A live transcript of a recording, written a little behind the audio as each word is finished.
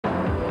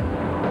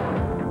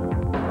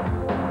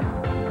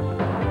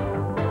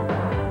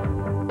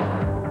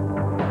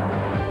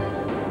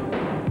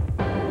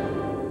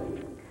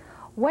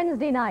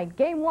Wednesday night,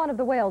 Game 1 of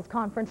the Wales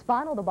Conference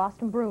Final, the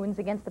Boston Bruins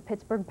against the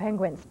Pittsburgh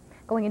Penguins.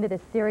 Going into this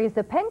series,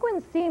 the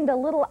Penguins seemed a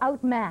little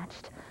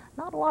outmatched.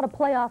 Not a lot of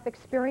playoff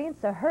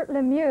experience, a hurt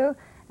Lemieux,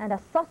 and a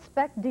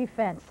suspect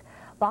defense.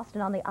 Boston,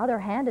 on the other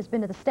hand, has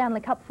been to the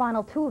Stanley Cup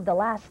Final 2 of the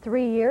last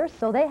 3 years,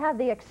 so they have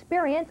the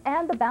experience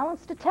and the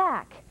balanced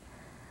attack.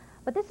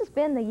 But this has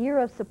been the year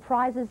of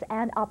surprises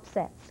and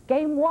upsets.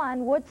 Game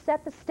 1 would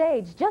set the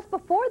stage. Just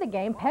before the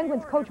game,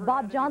 Penguins coach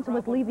Bob Johnson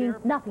was leaving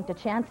nothing to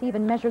chance. He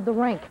even measured the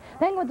rink.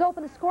 Penguins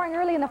open the scoring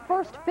early in the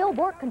first. Phil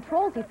Bourque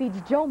controls. He feeds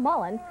Joe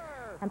Mullen.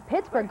 And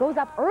Pittsburgh goes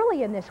up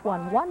early in this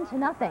one,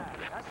 1-0.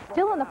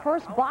 Still in the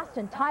first,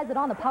 Boston ties it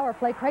on the power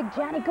play. Craig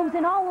Janney goes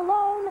in all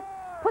alone,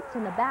 puts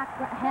in the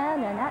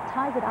backhand, and that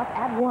ties it up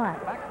at 1.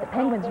 The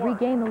Penguins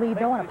regain the lead,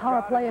 though, on a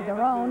power play of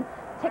their own.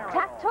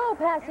 Tic-tac-toe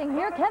passing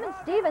here. Kevin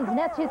Stevens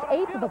nets his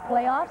 8th of the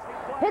playoffs.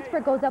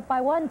 Pittsburgh goes up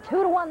by 1,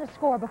 2-1 the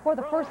score. Before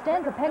the first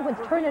ends, the Penguins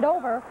turn it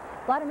over.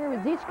 Vladimir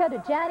Ruzicka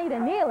to Janney to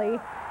Neely,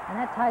 and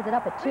that ties it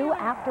up at 2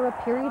 after a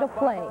period of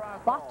play.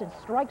 Boston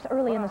strikes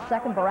early in the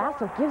second.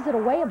 Barrasso gives it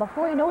away, and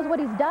before he knows what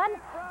he's done,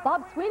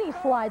 Bob Sweeney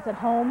slides it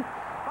home.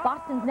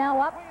 Boston's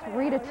now up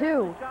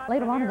 3-2.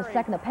 Later on in the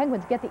second, the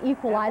Penguins get the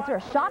equalizer.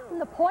 A shot from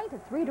the point.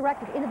 It's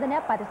redirected into the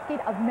net by the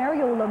skate of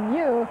Mario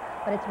Lemieux,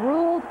 but it's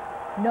ruled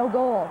no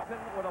goal.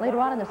 Later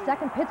on in the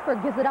second,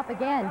 Pittsburgh gives it up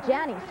again.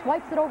 Janney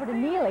swipes it over to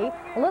Neely.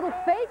 A little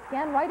fake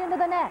and right into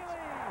the net.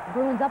 The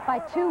Bruins up by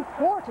 2,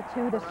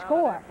 4-2 the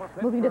score.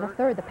 Moving to the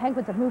third, the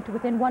Penguins have moved to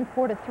within 1,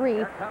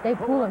 4-3. Dave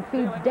Poulin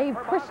feeds Dave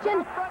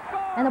Christian.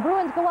 And the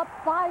Bruins go up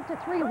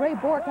 5-3. Ray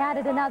Bourque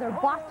added another.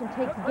 Boston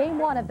takes Game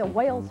 1 of the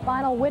Wales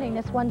Final, winning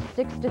this one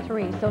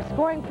 6-3. So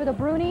scoring for the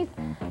Bruins,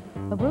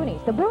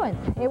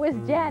 it was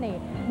Janney.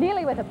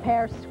 Neely with a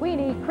pair,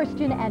 Sweeney,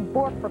 Christian, and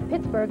Bourque for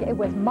Pittsburgh. It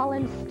was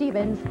Mullen,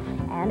 Stevens,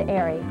 and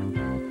Airy.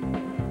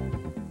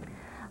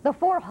 The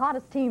 4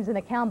 hottest teams in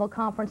the Campbell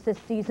Conference this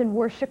season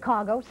were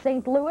Chicago,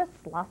 St. Louis,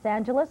 Los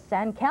Angeles,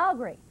 and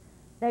Calgary.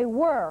 They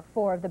were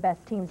 4 of the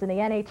best teams in the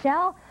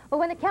NHL, but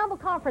when the Campbell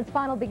Conference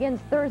Final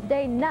begins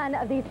Thursday, none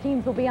of these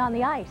teams will be on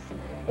the ice.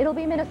 It'll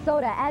be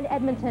Minnesota and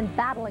Edmonton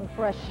battling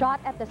for a shot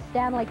at the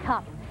Stanley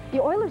Cup.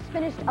 The Oilers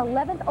finished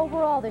 11th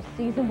overall this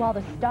season, while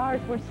the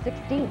Stars were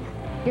 16th.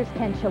 Here's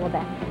Ken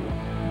Chillibeck.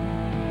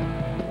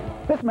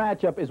 This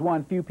matchup is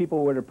one few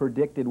people would have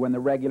predicted when the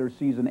regular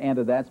season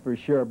ended, that's for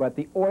sure. But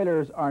the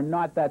Oilers are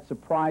not that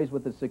surprised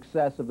with the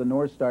success of the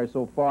North Stars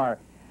so far.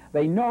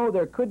 They know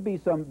there could be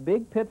some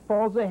big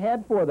pitfalls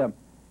ahead for them,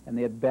 and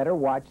they had better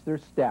watch their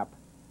step.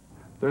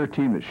 They're a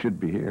team that should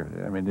be here.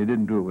 I mean, they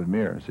didn't do it with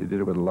mirrors. They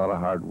did it with a lot of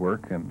hard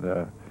work, and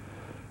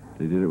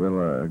they did it with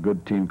a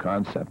good team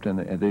concept, and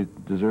they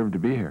deserve to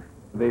be here.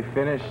 They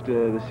finished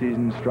the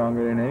season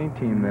stronger than any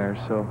team there,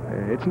 so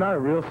it's not a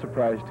real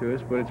surprise to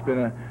us, but it's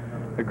been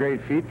a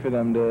great feat for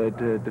them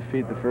to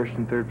defeat the first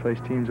and third place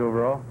teams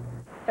overall.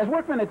 As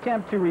workmen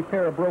attempt to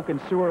repair a broken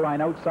sewer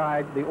line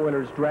outside the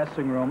Oilers'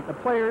 dressing room, the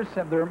players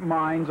have their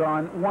minds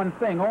on one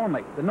thing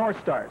only, the North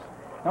Stars.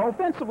 Now,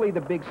 offensively,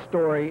 the big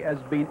story has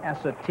been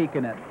Esa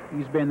Tikkanen.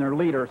 He's been their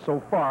leader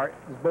so far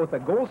as both a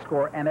goal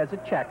scorer and as a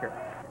checker.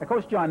 Now,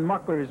 Coach John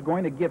Muckler is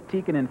going to give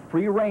Tikkanen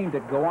free rein to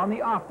go on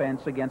the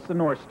offense against the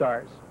North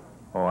Stars.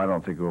 Oh, I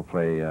don't think we'll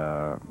play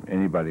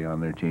anybody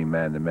on their team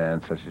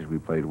man-to-man, such as we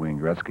played Wayne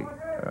Gretzky.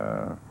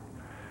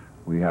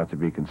 We have to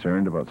be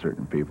concerned about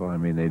certain people. I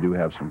mean, they do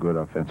have some good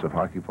offensive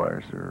hockey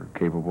players that are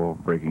capable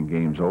of breaking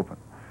games open.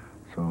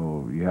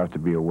 So you have to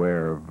be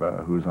aware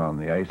of who's on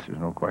the ice. There's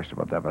no question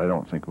about that, but I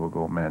don't think we'll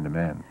go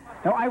man-to-man.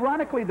 Now,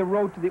 ironically, the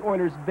road to the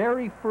Oilers'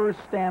 very first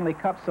Stanley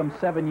Cup some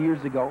 7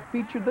 years ago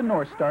featured the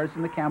North Stars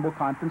in the Campbell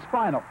Conference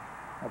Final.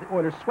 Now, the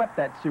Oilers swept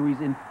that series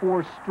in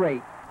 4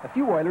 straight. A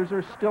few Oilers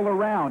are still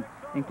around,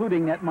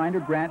 including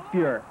netminder Grant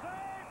Fuhr.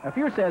 Now,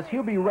 Fuhr says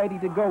he'll be ready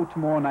to go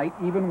tomorrow night,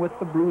 even with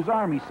the bruise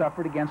arm he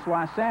suffered against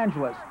Los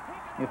Angeles.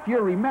 Now,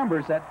 Fuhr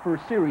remembers that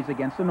first series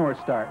against the North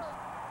Stars.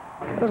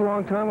 It was a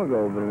long time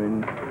ago, but I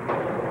mean,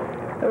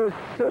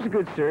 it was a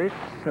good series.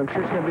 I'm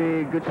sure it's going to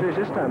be a good series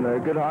this time. They're a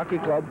good hockey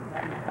club.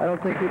 I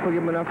don't think people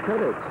give them enough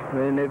credit. I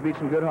mean, they've beat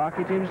some good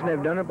hockey teams, and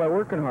they've done it by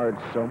working hard.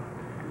 So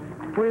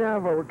we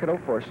have our work cut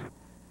out for us.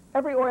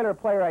 Every Oiler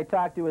player I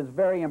talked to is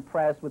very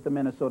impressed with the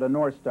Minnesota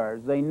North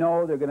Stars. They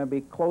know they're going to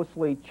be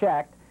closely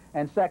checked,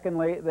 and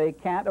secondly, they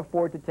can't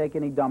afford to take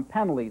any dumb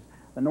penalties.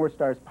 The North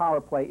Stars' power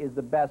play is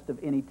the best of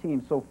any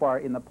team so far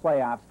in the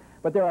playoffs.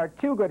 But there are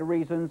 2 good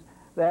reasons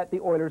that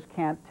the Oilers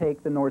can't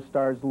take the North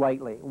Stars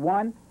lightly.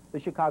 One, the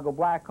Chicago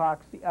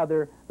Blackhawks, the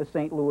other, the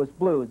St. Louis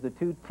Blues, the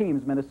 2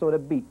 teams Minnesota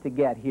beat to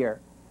get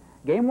here.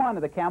 Game 1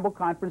 of the Campbell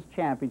Conference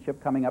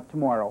Championship coming up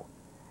tomorrow.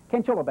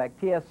 Ken Chillibeck,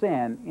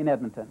 TSN in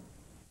Edmonton.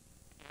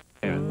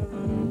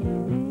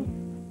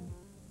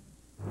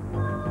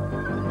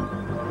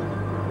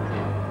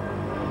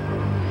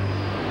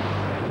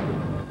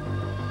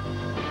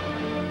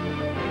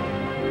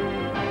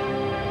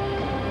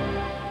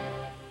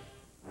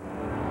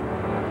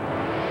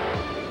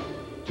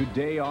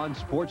 Today on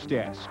Sports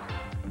Desk,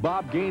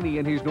 Bob Gainey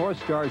and his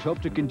North Stars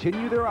hope to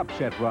continue their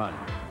upset run.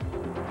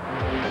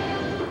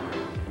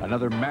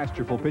 Another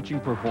masterful pitching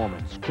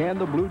performance. Can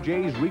the Blue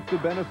Jays reap the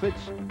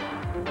benefits?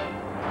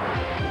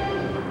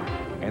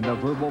 And the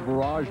verbal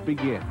barrage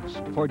begins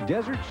for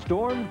Desert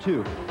Storm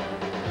 2.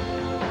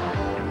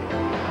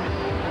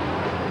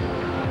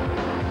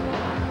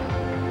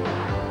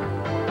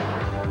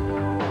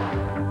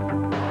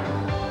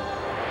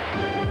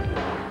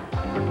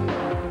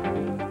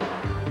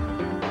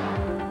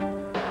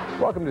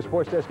 Welcome to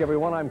Sports Desk,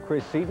 everyone. I'm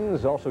Chris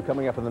Sedens. Also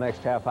coming up in the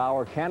next half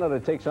hour, Canada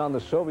takes on the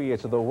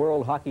Soviets at the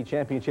World Hockey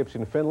Championships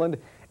in Finland.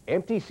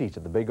 Empty seats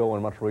at the Big O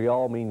in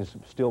Montreal means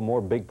still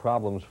more big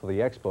problems for the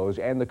Expos.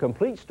 And the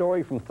complete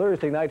story from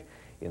Thursday night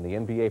in the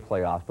NBA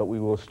playoffs. But we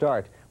will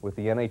start with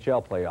the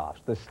NHL playoffs,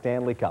 the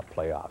Stanley Cup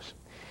playoffs.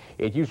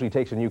 It usually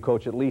takes a new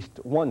coach at least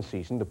one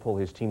season to pull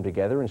his team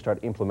together and start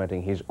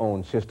implementing his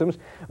own systems.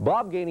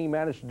 Bob Gainey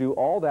managed to do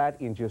all that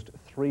in just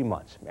 3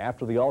 months.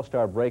 After the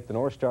All-Star break, the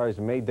North Stars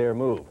made their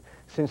move.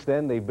 Since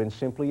then, they've been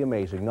simply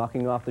amazing,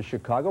 knocking off the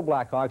Chicago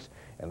Blackhawks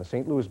and the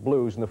St. Louis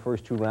Blues in the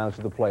first 2 rounds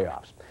of the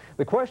playoffs.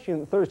 The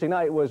question Thursday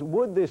night was,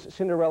 would this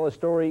Cinderella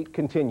story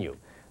continue?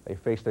 They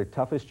faced their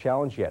toughest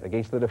challenge yet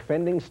against the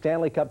defending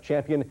Stanley Cup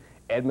champion,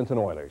 Edmonton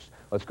Oilers.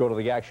 Let's go to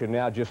the action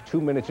now. Just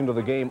 2 minutes into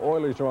the game,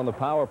 Oilers are on the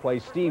power play.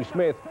 Steve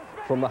Smith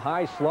from the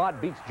high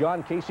slot beats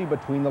John Casey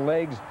between the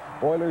legs.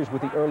 Oilers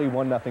with the early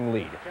 1-0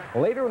 lead.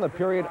 Later in the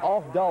period,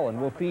 Alf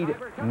Dolan will feed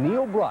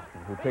Neil Broughton,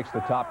 who picks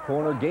the top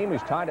corner. Game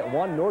is tied at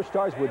 1. North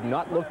Stars would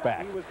not look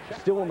back.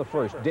 Still in the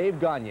first, Dave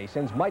Gagne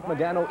sends Mike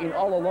Modano in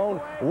all alone,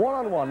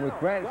 one-on-one with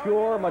Grant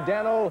Fuhr.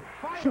 Modano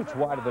shoots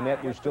wide of the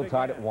net. We're still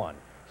tied at 1.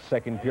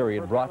 Second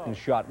period, Broughton's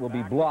shot will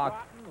be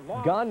blocked.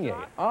 Gagne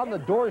on the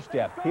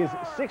doorstep, his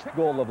 6th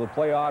goal of the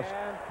playoffs,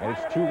 and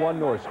it's 2-1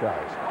 North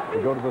Stars.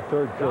 We go to the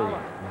third period.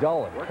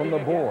 Dolan from the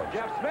boards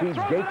feeds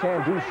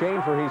Gaetan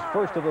Duchesne for his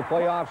first of the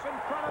playoffs.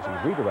 As he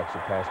redirects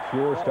it past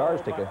Fuhr,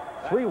 Stars take a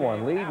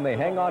 3-1 lead, and they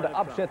hang on to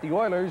upset the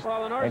Oilers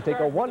and take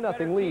a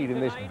 1-0 lead in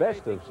this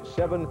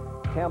best-of-7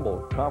 Campbell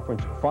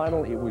Conference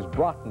final. It was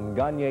Broughton,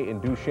 Gagne,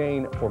 and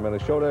Duchesne for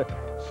Minnesota.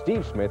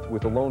 Steve Smith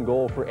with the lone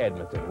goal for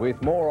Edmonton.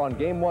 With more on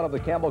Game 1 of the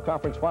Campbell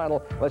Conference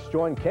final, let's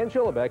join Ken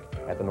Chillibeck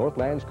at the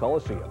Northlands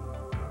Coliseum.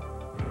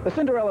 The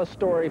Cinderella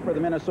story for the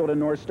Minnesota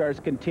North Stars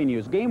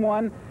continues. Game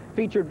 1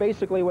 featured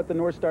basically what the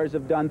North Stars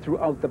have done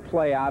throughout the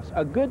playoffs,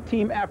 a good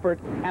team effort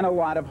and a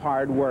lot of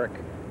hard work.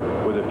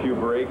 With a few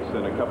breaks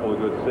and a couple of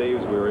good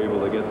saves, we were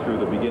able to get through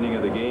the beginning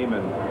of the game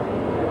and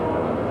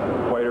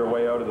fight our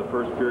way out of the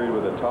first period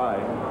with a tie.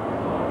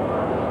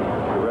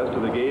 The rest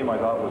of the game I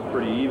thought was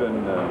pretty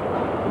even. The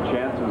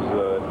chances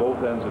at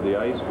both ends of the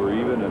ice were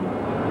even, and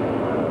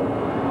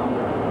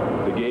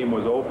the game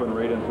was open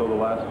right until the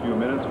last few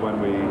minutes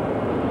when we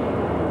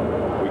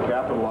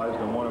capitalized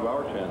on one of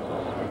our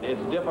chances.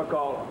 It's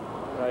difficult,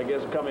 I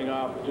guess, coming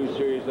off 2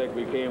 series like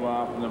we came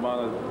off and the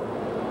amount of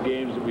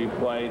games that we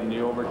played and the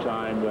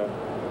overtime. But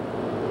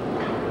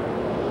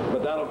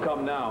that'll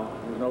come now.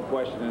 There's no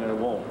question that it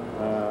won't.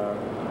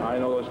 I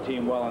know this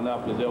team well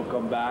enough that they'll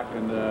come back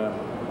and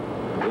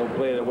they'll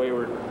play the way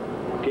we're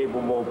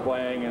capable of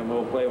playing, and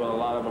we'll play with a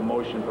lot of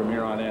emotion from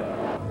here on in.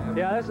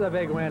 Yeah, this is a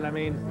big win. I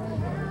mean,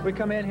 we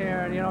come in here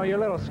and, you know, you're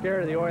a little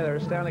scared of the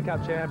Oilers, Stanley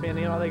Cup champion.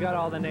 You know, they got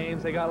all the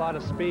names, they got a lot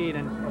of speed,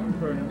 and,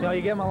 you know,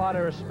 you give them a lot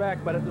of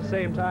respect, but at the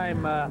same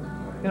time,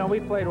 you know, we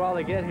played well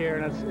to get here,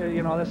 and it's,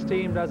 you know, this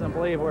team doesn't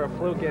believe we're a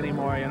fluke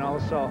anymore, you know,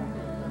 so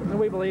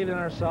we believe in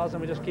ourselves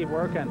and we just keep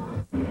working.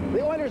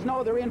 The Oilers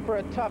know they're in for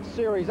a tough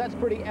series. That's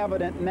pretty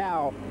evident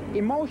now.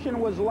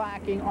 Emotion was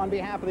lacking on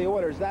behalf of the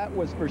Oilers. That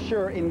was for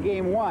sure in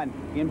Game 1.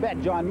 You can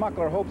bet John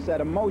Muckler hopes that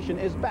emotion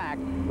is back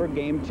for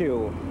Game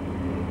 2.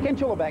 Ken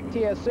Chillibeck,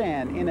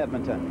 TSN in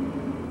Edmonton.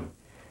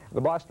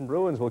 The Boston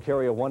Bruins will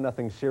carry a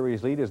 1-0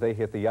 series lead as they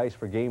hit the ice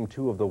for Game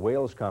 2 of the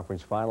Wales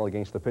Conference Final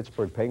against the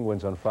Pittsburgh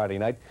Penguins on Friday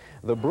night.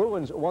 The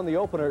Bruins won the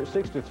opener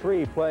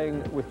 6-3,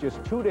 playing with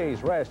just 2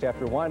 days rest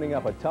after winding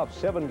up a tough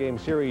 7-game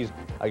series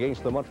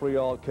against the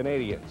Montreal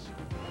Canadiens.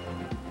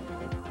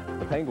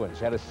 The Penguins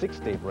had a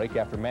 6-day break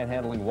after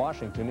manhandling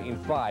Washington in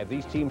 5.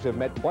 These teams have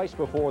met twice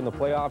before in the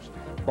playoffs,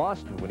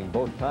 Boston winning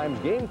both times.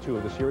 Game 2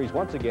 of the series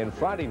once again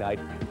Friday night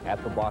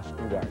at the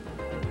Boston Garden.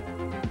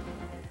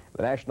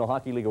 The National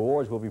Hockey League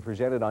Awards will be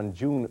presented on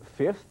June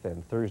 5th,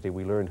 and Thursday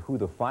we learned who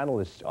the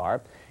finalists are.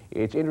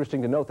 It's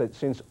interesting to note that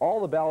since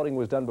all the balloting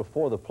was done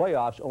before the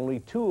playoffs,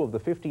 only 2 of the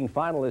 15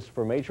 finalists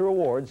for major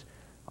awards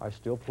are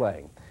still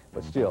playing.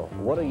 But still,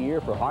 what a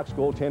year for Hawks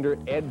goaltender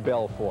Ed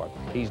Belfour.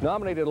 He's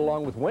nominated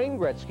along with Wayne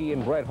Gretzky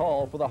and Brett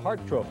Hull for the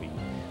Hart Trophy.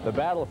 The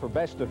battle for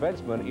best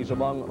defenseman is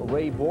among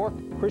Ray Bourque,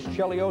 Chris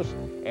Chelios,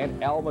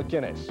 and Al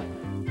McInnes.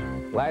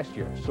 Last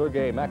year,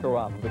 Sergei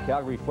Makarov of the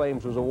Calgary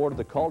Flames was awarded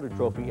the Calder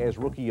Trophy as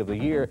Rookie of the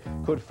Year.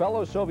 Could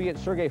fellow Soviet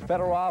Sergei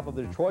Fedorov of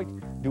Detroit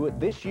do it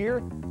this year?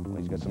 Well,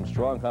 he's got some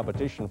strong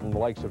competition from the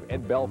likes of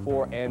Ed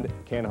Belfour and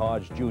Ken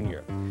Hodge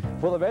Jr.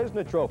 For the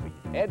Vezina Trophy,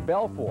 Ed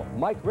Belfour,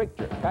 Mike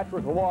Richter,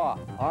 Patrick Roy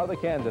are the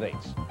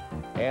candidates.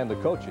 And the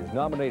coaches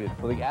nominated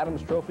for the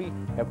Adams Trophy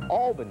have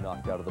all been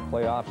knocked out of the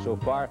playoffs so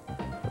far,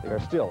 but they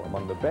are still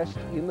among the best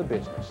in the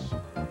business.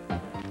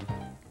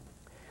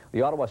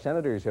 The Ottawa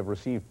Senators have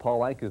received Paul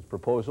Anka's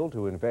proposal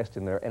to invest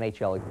in their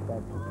NHL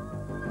expansion.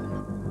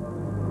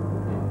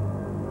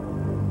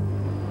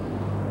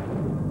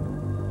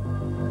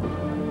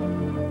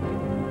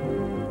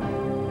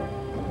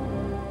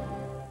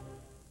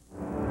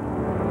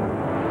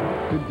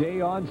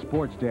 Today on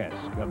Sports Desk,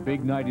 a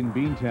big night in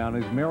Beantown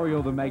as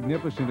Mario the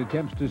Magnificent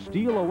attempts to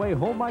steal away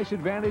home ice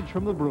advantage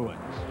from the Bruins.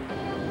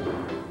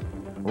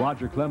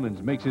 Roger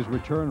Clemens makes his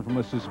return from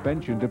a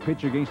suspension to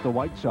pitch against the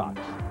White Sox.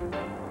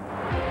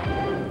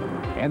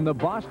 And the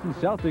Boston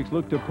Celtics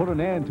look to put an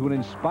end to an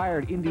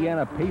inspired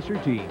Indiana Pacer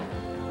team.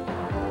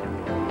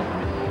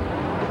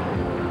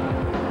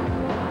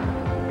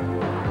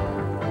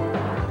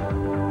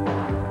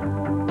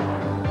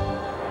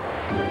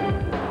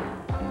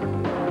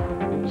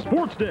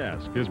 Sports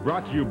Desk is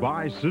brought to you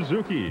by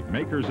Suzuki,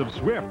 makers of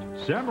Swift,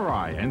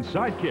 Samurai, and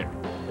Sidekick.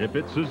 If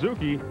it's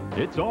Suzuki,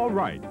 it's all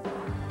right.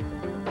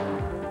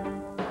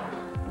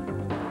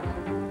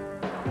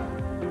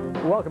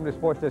 Welcome to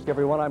Sports Desk,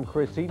 everyone. I'm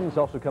Chris Sedens.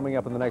 Also coming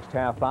up in the next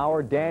half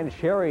hour, Dan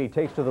Sherry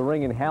takes to the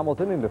ring in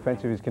Hamilton in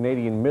defense of his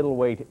Canadian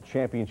middleweight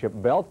championship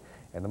belt.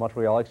 And the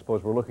Montreal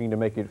Expos were looking to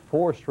make it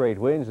 4 straight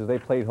wins as they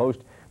played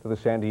host to the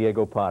San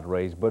Diego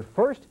Padres. But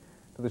first,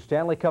 to the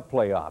Stanley Cup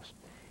Playoffs.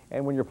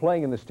 And when you're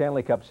playing in the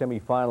Stanley Cup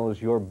semifinals,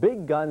 your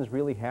big guns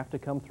really have to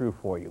come through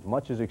for you.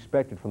 Much is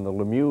expected from the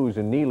Lemieux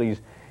and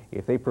Neelys.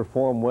 If they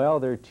perform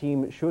well, their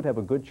team should have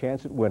a good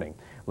chance at winning.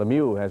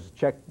 Lemieux has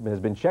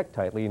been checked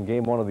tightly in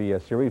Game 1 of the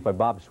series by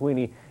Bob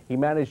Sweeney. He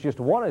managed just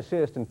 1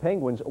 assist, and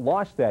Penguins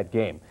lost that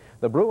game.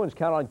 The Bruins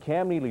count on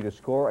Cam Neely to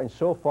score, and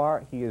so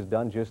far he has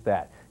done just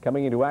that.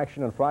 Coming into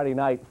action on Friday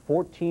night,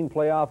 14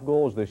 playoff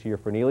goals this year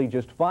for Neely,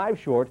 just 5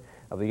 short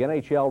of the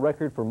NHL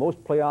record for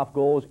most playoff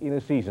goals in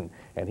a season.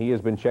 And he has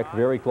been checked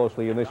very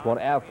closely in this one.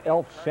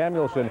 Elf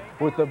Samuelsson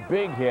with the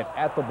big hit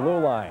at the blue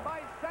line.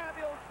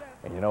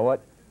 And you know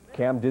what?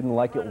 Cam didn't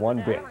like it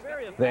one bit.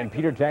 Then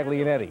Peter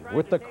Taglianetti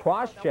with the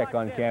cross-check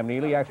on Cam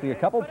Neely. Actually, a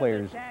couple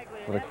players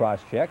with a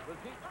cross-check.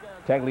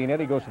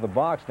 Taglianetti goes to the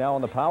box. Now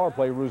on the power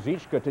play,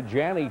 Ruzicka to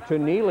Janney to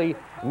Neely.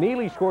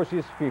 Neely scores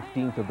his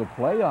 15th of the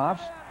playoffs.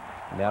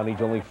 Now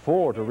needs only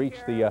 4 to reach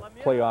the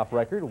playoff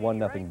record,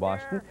 1-0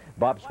 Boston.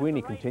 Bob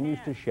Sweeney continues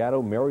to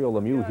shadow Mario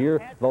Lemieux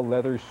here. The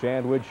leather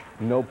sandwich,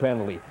 no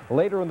penalty.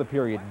 Later in the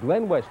period,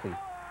 Glenn Wesley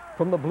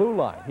from the blue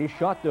line. His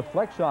shot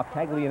deflects off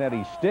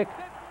Taglianetti's stick.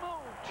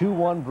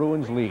 2-1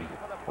 Bruins lead.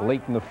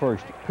 Late in the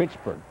first,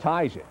 Pittsburgh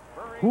ties it.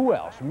 Who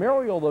else?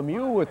 Mario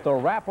Lemieux with the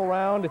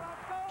wraparound.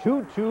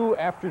 2-2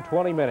 after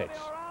 20 minutes.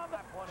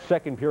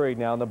 Second period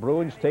now, and the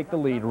Bruins take the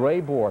lead.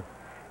 Ray Bourque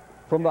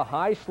from the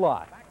high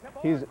slot.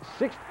 His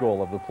 6th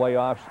goal of the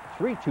playoffs.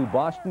 3-2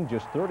 Boston,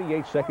 just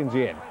 38 seconds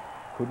in.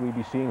 Could we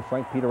be seeing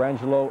Frank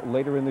Pietrangelo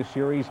later in this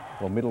series?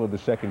 Well, middle of the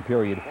second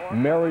period,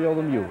 Mario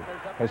Lemieux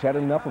has had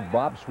enough of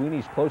Bob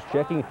Sweeney's close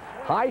checking.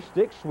 High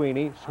stick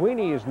Sweeney.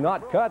 Sweeney is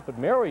not cut, but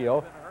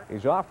Mario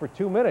is off for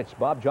 2 minutes.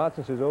 Bob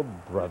Johnson says, oh,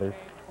 brother.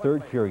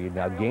 Third period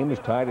now. Game is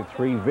tied at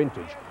 3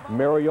 vintage.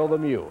 Mario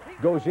Lemieux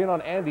goes in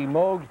on Andy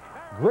Moog.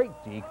 Great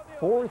deke.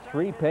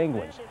 4-3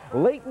 Penguins.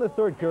 Late in the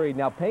third period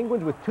now.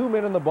 Penguins with 2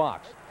 men in the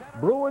box.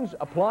 Bruins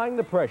applying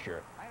the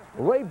pressure.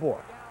 Ray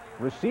Bourque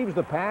receives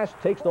the pass,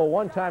 takes the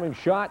one-timing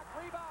shot.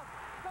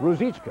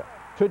 Ruzicka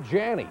to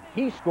Janney.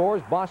 He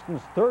scores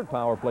Boston's 3rd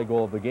power play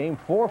goal of the game.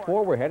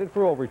 4-4. We're headed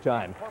for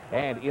overtime.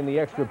 And in the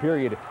extra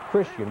period,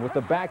 Christian with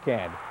the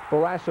backhand.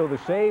 Barrasso the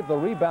save. The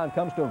rebound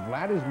comes to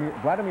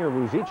Vladimir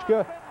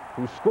Ruzicka,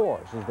 who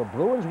scores as the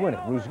Bruins win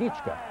it.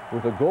 Ruzicka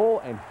with a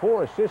goal and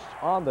 4 assists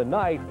on the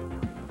night.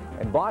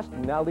 And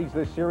Boston now leads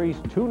this series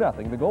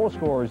 2-0. The goal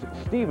scorers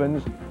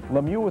Stevens,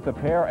 Lemieux with a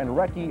pair, and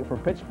Recchi for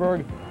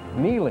Pittsburgh.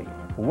 Neely,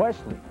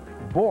 Wesley,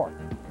 Bourque,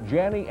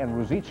 Janney, and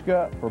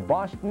Ruzicka for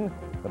Boston.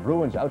 The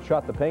Bruins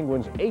outshot the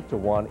Penguins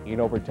 8-1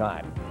 in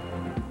overtime.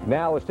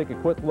 Now let's take a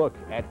quick look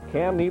at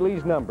Cam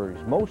Neely's numbers.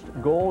 Most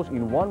goals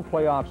in one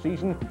playoff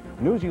season.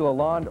 Newsy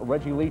Lalonde,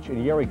 Reggie Leach,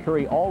 and Yeri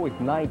Curry all with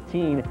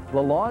 19.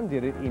 Lalonde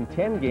did it in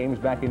 10 games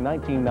back in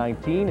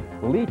 1919.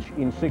 Leach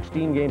in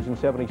 16 games in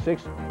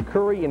 76.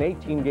 Curry in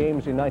 18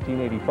 games in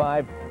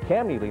 1985.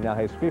 Cam Neely now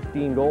has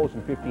 15 goals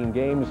in 15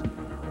 games,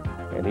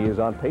 and he is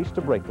on pace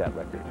to break that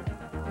record.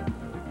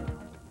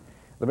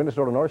 The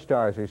Minnesota North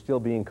Stars are still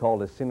being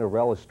called a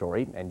Cinderella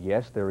story, and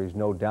yes, there is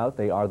no doubt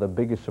they are the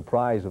biggest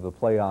surprise of the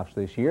playoffs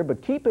this year,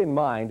 but keep in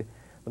mind,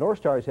 the North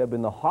Stars have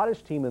been the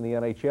hottest team in the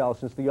NHL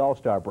since the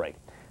All-Star break.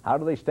 How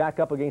do they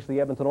stack up against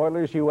the Edmonton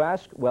Oilers, you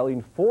ask? Well,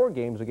 in 4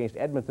 games against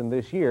Edmonton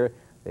this year,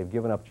 they've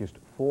given up just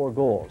 4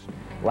 goals.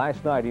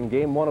 Last night, in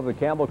Game 1 of the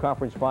Campbell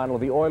Conference Final,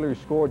 the Oilers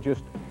scored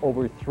just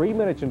over 3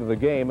 minutes into the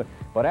game,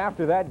 but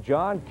after that,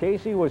 John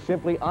Casey was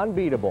simply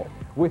unbeatable.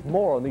 With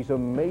more on these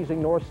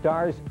amazing North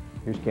Stars,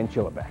 here's Ken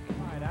Chilliback.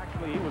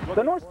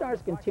 The North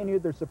Stars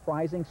continued their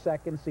surprising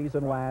second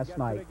season last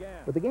night.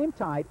 With the game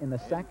tied in the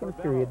second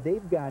period,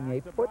 Dave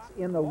Gagne puts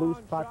in the loose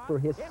puck for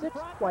his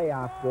 6th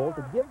playoff goal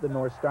to give the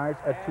North Stars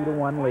a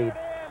 2-1 lead.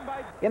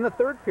 In the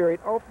third period,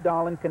 Ulf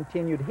Dahlin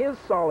continued his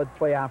solid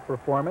playoff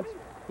performance.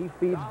 He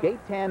feeds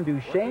Gaetan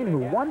Duchesne, who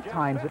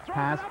one-times it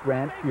past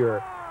Grant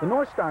Fuhr. The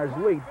North Stars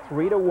lead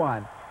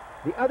 3-1.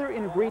 The other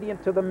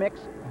ingredient to the mix,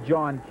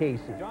 John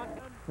Casey.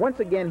 Once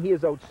again, he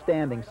is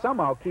outstanding,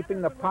 somehow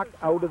keeping the puck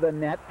out of the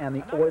net and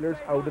the Oilers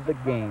out of the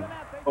game.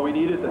 Well, we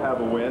needed to have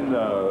a win.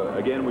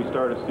 Again, we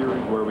start a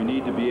series where we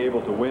need to be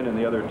able to win in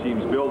the other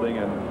team's building,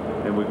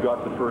 and we've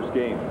got the first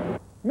game.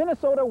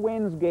 Minnesota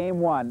wins Game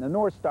 1. The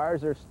North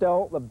Stars are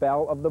still the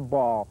belle of the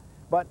ball.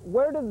 But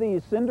where did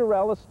these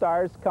Cinderella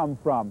Stars come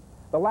from?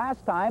 The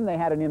last time they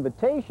had an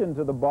invitation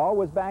to the ball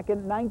was back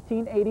in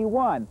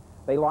 1981.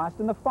 They lost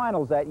in the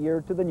finals that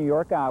year to the New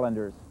York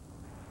Islanders.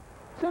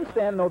 Since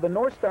then, though, the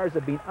North Stars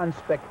have been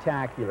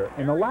unspectacular.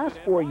 In the last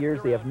 4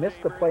 years, they have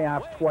missed the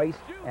playoffs twice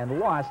and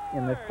lost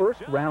in the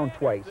first round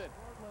twice.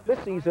 This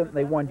season,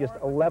 they won just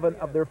 11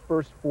 of their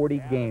first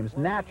 40 games.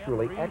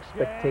 Naturally,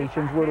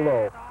 expectations were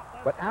low.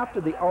 But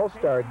after the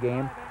All-Star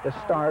game, the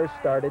Stars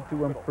started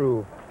to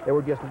improve. They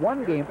were just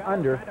one game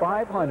under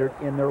 500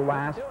 in their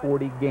last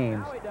 40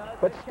 games.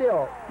 But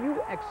still,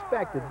 few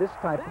expected this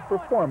type of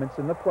performance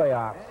in the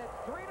playoffs.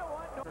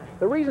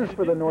 The reasons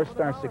for the North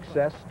Star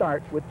success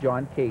start with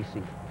John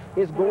Casey.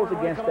 His goals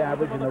against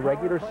average in the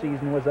regular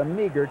season was a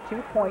meager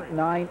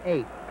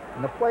 2.98.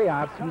 In the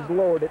playoffs, he's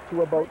lowered it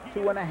to about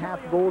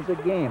 2.5 goals a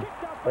game.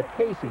 But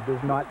Casey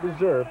does not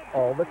deserve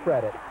all the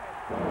credit.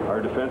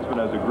 Our defensemen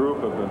as a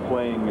group have been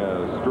playing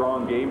a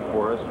strong game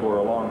for us for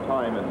a long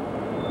time, and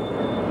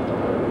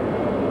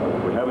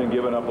we haven't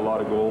given up a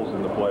lot of goals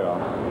in the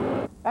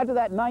playoffs. After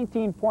that,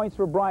 19 points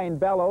for Brian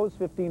Bellows,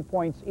 15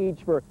 points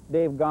each for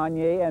Dave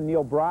Gagne and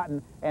Neil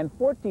Broughton, and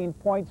 14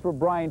 points for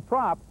Brian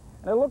Propp.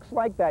 And it looks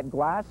like that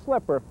glass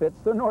slipper fits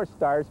the North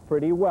Stars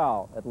pretty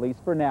well, at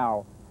least for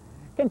now.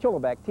 Ken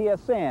Cholobek,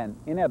 TSN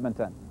in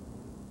Edmonton.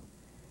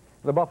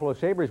 The Buffalo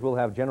Sabres will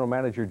have general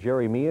manager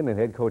Jerry Meehan and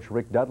head coach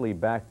Rick Dudley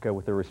back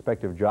with their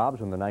respective jobs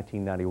when the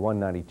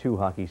 1991-92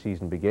 hockey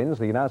season begins.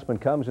 The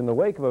announcement comes in the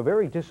wake of a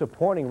very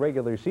disappointing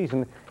regular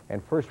season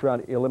and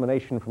first-round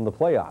elimination from the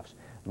playoffs.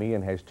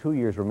 Meehan has 2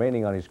 years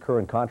remaining on his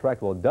current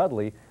contract, while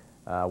Dudley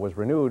was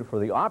renewed for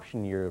the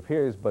option year of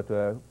his, but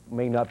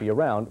may not be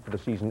around for the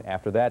season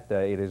after that.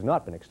 It has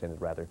not been extended,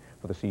 rather,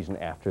 for the season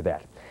after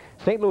that.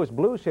 St. Louis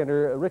Blues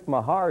center Rick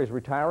Mahar is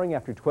retiring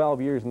after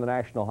 12 years in the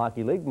National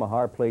Hockey League.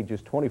 Mahar played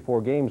just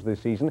 24 games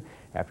this season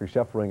after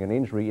suffering an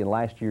injury in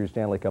last year's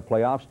Stanley Cup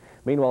playoffs.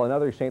 Meanwhile,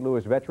 another St.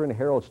 Louis veteran,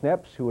 Harold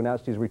Snepps, who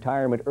announced his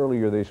retirement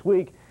earlier this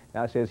week,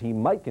 now says he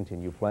might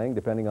continue playing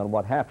depending on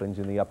what happens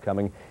in the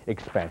upcoming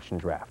expansion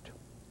draft.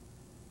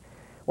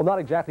 Well, not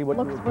exactly what...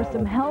 Looks for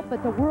some help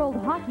at the World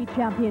Hockey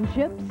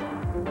Championships.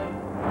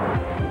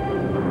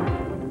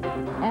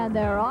 And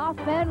they're off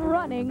and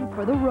running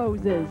for the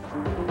Roses.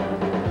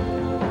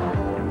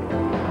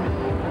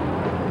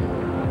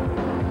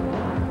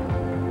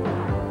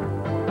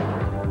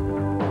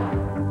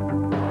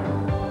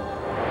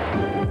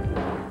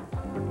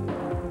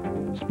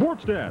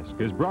 Sports Desk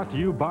is brought to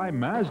you by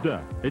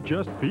Mazda. It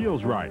just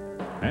feels right.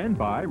 And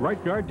by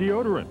Right Guard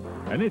Deodorant.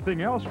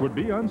 Anything else would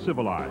be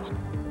uncivilized.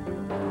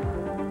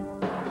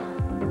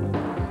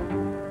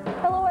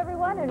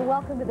 And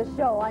welcome to the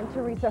show. I'm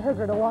Teresa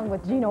Hergert along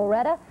with Geno,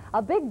 Reda.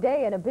 A big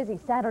day and a busy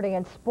Saturday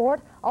in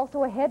sport.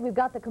 Also ahead, we've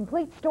got the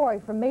complete story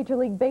from Major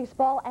League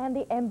Baseball and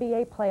the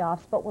NBA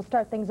playoffs. But we'll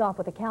start things off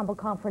with the Campbell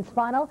Conference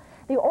Final.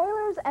 The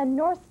Oilers and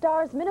North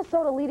Stars,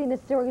 Minnesota leading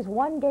this series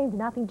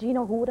 1-0.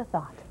 Geno, who would have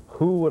thought?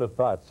 Who would have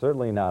thought?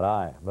 Certainly not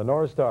I. The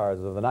North Stars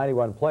of the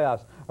 91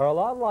 playoffs are a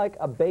lot like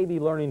a baby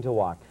learning to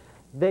walk.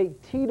 They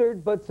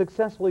teetered but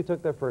successfully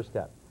took their first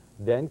step.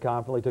 Then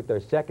confidently took their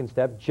second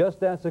step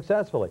just as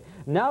successfully.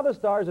 Now the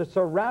Stars are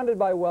surrounded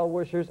by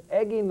well-wishers,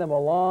 egging them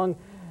along,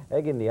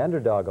 egging the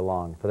underdog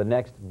along for the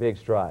next big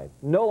stride.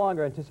 No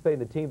longer anticipating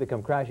the team to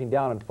come crashing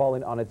down and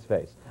falling on its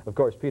face. Of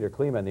course, Peter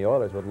Klima and the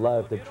Oilers would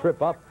love to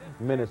trip up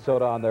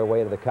Minnesota on their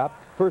way to the Cup.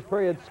 First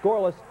period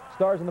scoreless.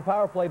 Stars in the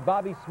power play.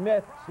 Bobby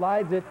Smith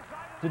slides it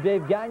to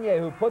Dave Gagne,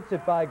 who puts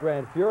it by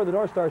Grand Fuhrer. The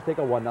North Stars take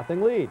a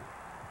 1-0 lead.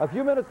 A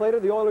few minutes later,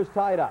 the Oilers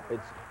tied up.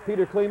 It's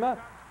Peter Klima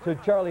to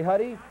Charlie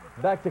Huddy.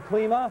 Back to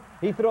Klima.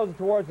 He throws it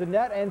towards the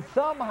net, and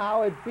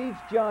somehow it beats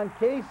John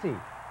Casey.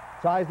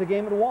 Ties the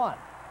game at 1.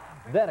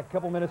 Then a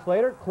couple minutes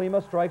later,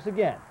 Klima strikes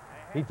again.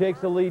 He takes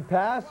the lead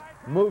pass,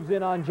 moves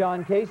in on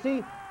John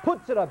Casey,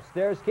 puts it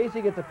upstairs.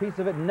 Casey gets a piece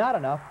of it, not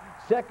enough.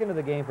 Second of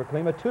the game for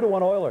Klima,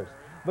 2-1 Oilers.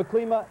 But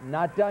Klima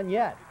not done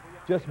yet.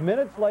 Just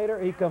minutes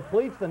later, he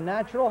completes the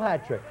natural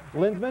hat trick.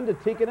 Lindsman to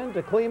Tikkanen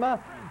to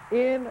Klima.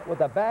 In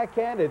with a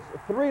backhand. It's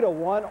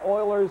 3-1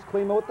 Oilers.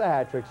 Klima with the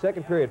hat trick.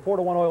 Second period,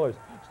 4-1 Oilers.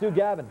 Stu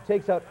Gavin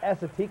takes out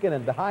Esa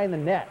Tikkanen behind the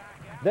net,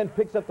 then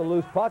picks up the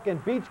loose puck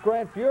and beats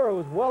Grant Fuhrer, who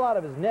was well out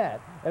of his net,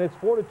 and it's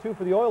 4-2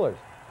 for the Oilers.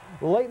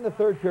 Late in the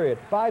third period,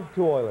 5-2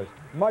 Oilers.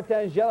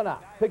 Martin Jelena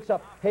picks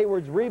up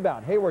Hayward's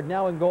rebound. Hayward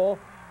now in goal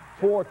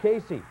for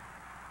Casey.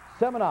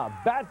 Semenov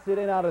bats it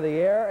in out of the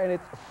air, and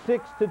it's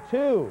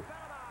 6-2.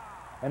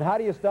 And how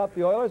do you stop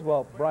the Oilers?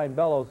 Well, Brian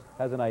Bellows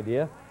has an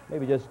idea.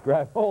 Maybe just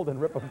grab hold and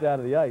rip them down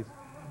to the ice.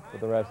 But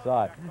the ref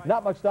saw it.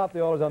 Not much stop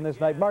the Oilers on this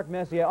night. Mark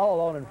Messier all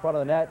alone in front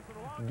of the net.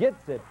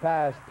 Gets it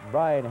past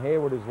Brian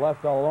Hayward, who's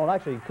left all alone.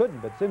 Actually, he couldn't,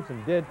 but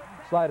Simpson did.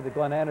 Slide it to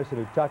Glenn Anderson,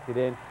 who tucked it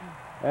in.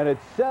 And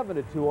it's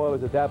 7-2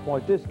 Oilers at that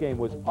point. This game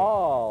was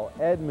all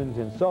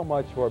Edmonton. So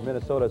much for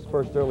Minnesota's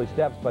first early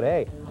steps. But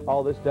hey,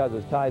 all this does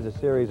is ties the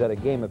series at a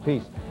game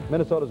apiece.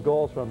 Minnesota's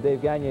goals from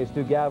Dave Gagner,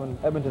 Stu Gavin.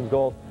 Edmonton's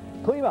goals.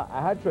 Klima,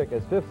 a hat trick,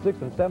 his 5th,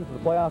 6th, and 7th of the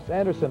playoffs.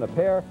 Anderson, a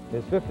pair,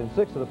 his 5th and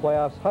 6th of the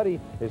playoffs. Huddy,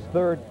 his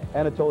 3rd.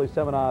 Anatoly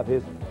Semenov,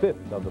 his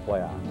 5th of the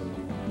playoffs.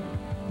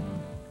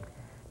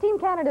 Team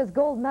Canada's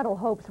gold medal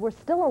hopes were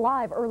still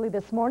alive early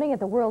this morning at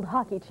the World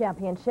Hockey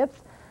Championships.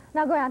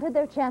 Now, granted,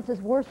 their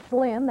chances were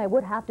slim. They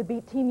would have to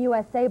beat Team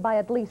USA by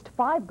at least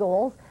 5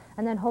 goals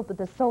and then hope that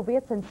the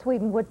Soviets and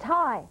Sweden would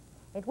tie.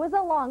 It was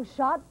a long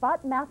shot,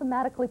 but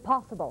mathematically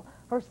possible.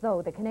 First,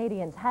 though, the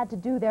Canadians had to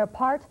do their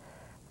part.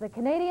 The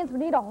Canadians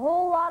would need a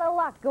whole lot of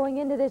luck going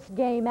into this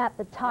game at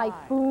the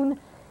Typhoon.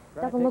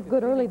 Doesn't look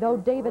good early, though.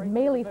 David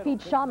Maley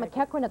feeds Sean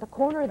McEachran at the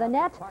corner of the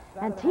net,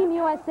 and Team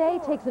USA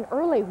takes an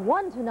early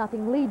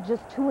 1-0 lead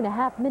just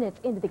 2.5 minutes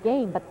into the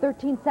game. But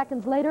 13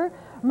 seconds later,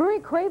 Murray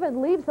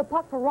Craven leaves the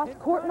puck for Russ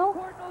Courtnall.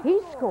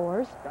 He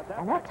scores,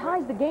 and that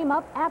ties the game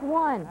up at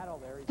 1.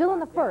 Still in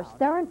the first,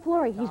 Theoren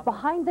Fleury, he's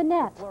behind the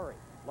net.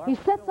 He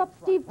sets up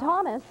Steve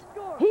Thomas.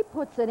 He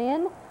puts it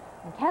in,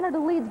 and Canada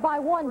leads by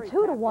 1,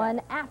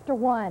 2-1 after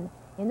 1.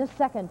 In the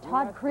second,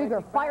 Todd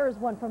Krieger fires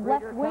one from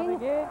left wing.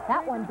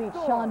 That one beats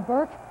Sean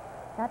Burke.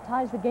 That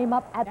ties the game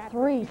up at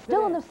 3.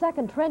 Still in the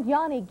second, Trent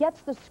Yanni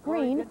gets the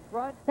screen.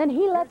 Then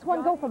he lets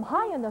one go from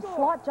high in the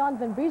slot. John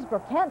Van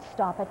Biesbroek can't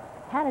stop it.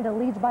 Canada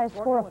leads by a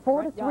score of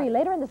 4-3.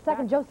 Later in the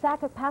second, Joe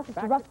Sakic passes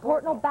to Russ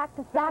Courtnall. Back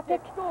to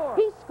Sakic.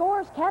 He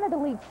scores. Canada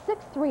leads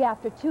 6-3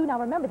 after 2. Now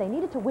remember, they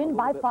needed to win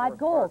by 5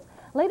 goals.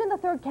 Late in the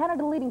third,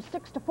 Canada leading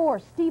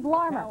 6-4. Steve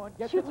Larmer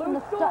shoots from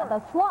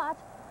the slot.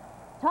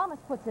 Thomas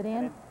puts it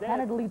in.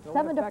 Canada leads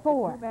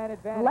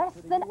 7-4. Less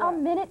than a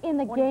minute in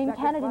the game.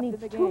 Canada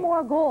needs 2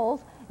 more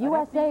goals.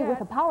 USA with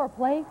a power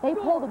play. They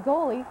pull the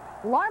goalie.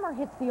 Larmer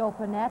hits the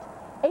open net.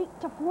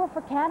 8-4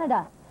 for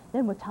Canada.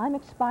 Then with time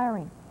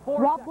expiring,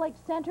 Rob Blake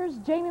centers.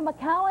 Jamie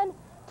McCowan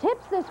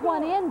tips this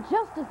one in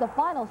just as the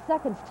final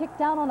seconds tick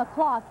down on the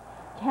clock.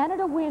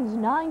 Canada wins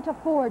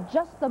 9-4,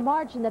 just the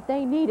margin that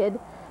they needed.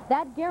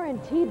 That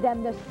guaranteed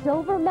them the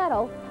silver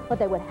medal, but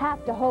they would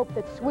have to hope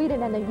that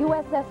Sweden and the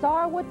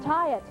USSR would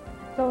tie it.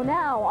 So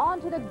now,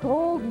 on to the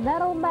gold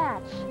medal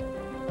match.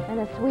 And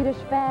the Swedish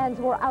fans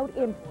were out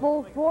in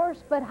full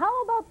force, but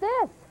how about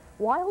this?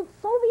 Wild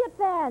Soviet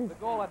fans.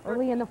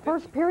 Early in the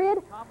first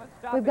period,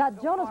 we've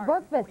got Jonas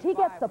Bergqvist. He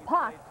gets the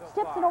puck,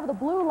 steps it over the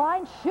blue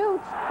line,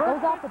 shoots,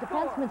 goes off the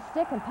defenseman's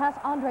stick and past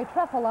Andrei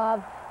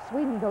Trefilov.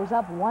 Sweden goes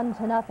up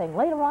 1-0.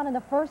 Later on in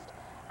the first,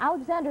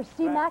 Alexander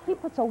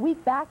Seamak puts a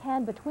weak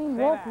backhand between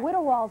Rolf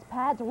Widerwall's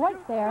pads right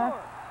there,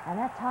 and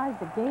that ties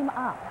the game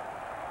up.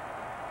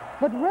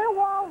 But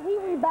Widerwall, he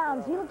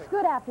rebounds. He looks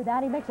good after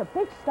that. He makes a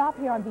big stop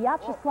here on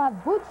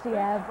Vyacheslav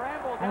Butsiev,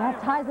 and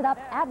that ties it up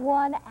at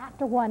 1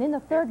 after 1. In the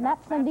third,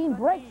 Matt Sundin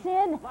breaks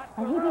in,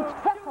 and he beats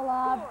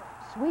Trefilov.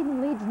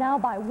 Sweden leads now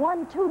by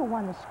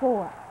 1-2 the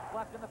score.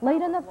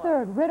 Late in the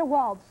third,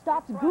 Widerwall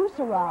stops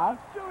Gusarov.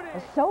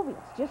 The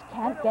Soviets just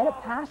can't get it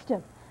past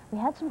him. We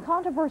had some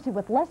controversy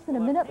with less than a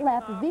minute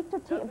left. Viktor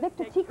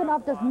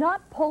Tikhonov does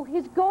not pull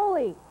his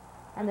goalie.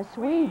 And the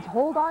Swedes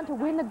hold on to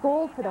win the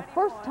gold for the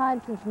first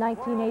time since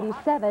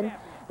 1987.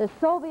 The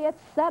Soviets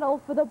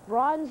settle for the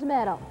bronze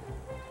medal.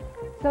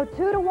 So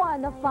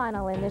 2-1 the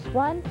final in this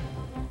one.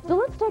 So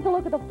let's take a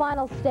look at the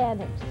final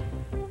standings.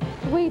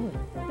 Sweden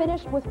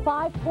finished with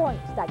 5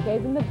 points. That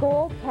gave them the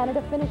gold.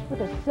 Canada finished with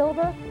the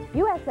silver.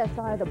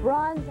 USSR the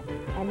bronze.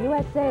 And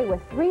USA with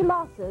 3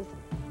 losses.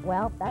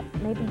 Well, that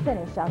made them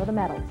finish out of the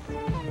medals.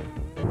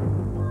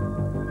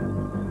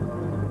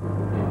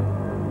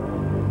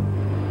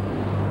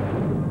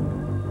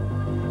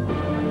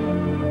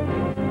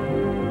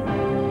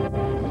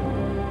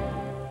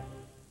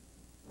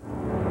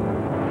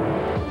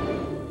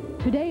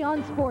 Today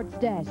on Sports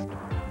Desk,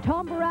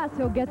 Tom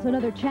Barrasso gets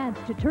another chance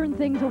to turn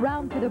things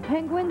around for the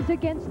Penguins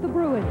against the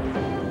Bruins.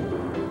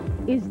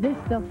 Is this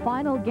the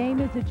final game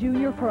as a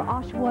junior for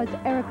Oshawa's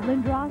Eric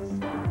Lindros?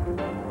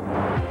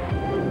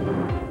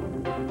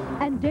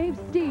 And Dave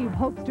Steve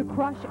hopes to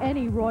crush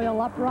any royal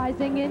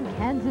uprising in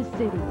Kansas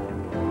City.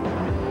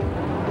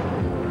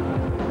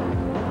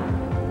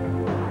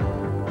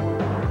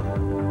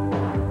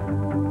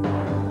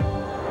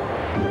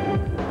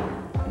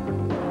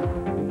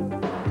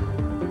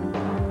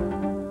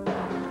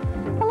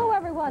 Hello,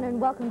 everyone,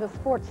 and welcome to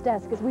Sports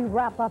Desk as we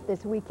wrap up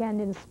this weekend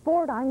in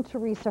sport. I'm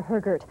Teresa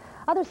Hergert.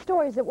 Other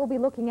stories that we'll be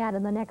looking at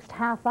in the next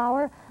half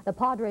hour. The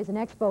Padres and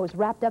Expos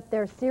wrapped up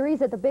their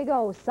series at the Big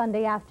O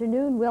Sunday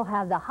afternoon. We'll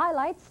have the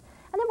highlights,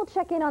 and then we'll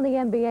check in on the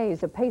NBA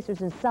as the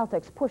Pacers and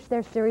Celtics push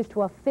their series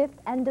to a 5th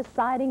and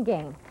deciding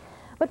game.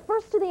 But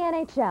first to the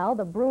NHL,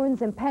 the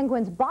Bruins and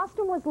Penguins.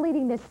 Boston was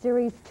leading this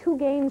series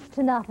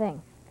 2-0.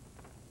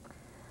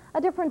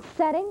 A different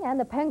setting, and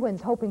the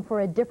Penguins hoping for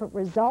a different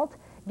result.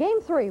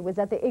 Game 3 was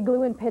at the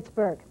Igloo in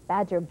Pittsburgh.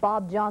 Badger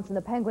Bob Johnson,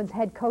 the Penguins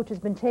head coach, has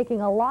been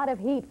taking a lot of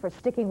heat for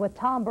sticking with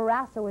Tom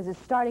Barrasso as his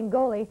starting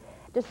goalie,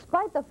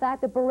 despite the fact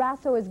that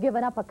Barrasso has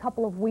given up a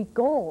couple of weak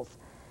goals.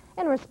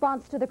 In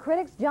response to the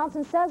critics,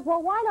 Johnson says,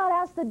 well, why not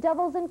ask the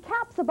Devils in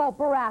caps about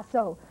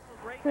Barrasso?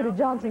 True to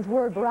Johnson's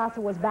word, Barrasso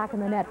was back in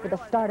the net for the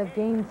start of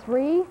Game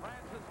 3.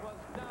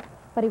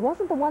 But he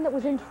wasn't the one that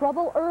was in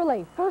trouble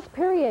early. First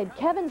period,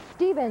 Kevin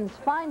Stevens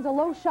finds a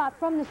low shot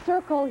from the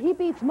circle. He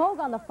beats Moog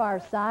on the far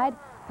side.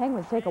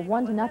 Penguins take a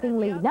 1-0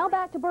 lead. Now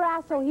back to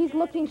Barrasso. He's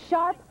looking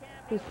sharp.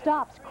 He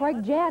stops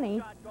Craig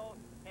Janney.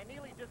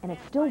 And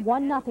it's still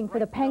 1-0 for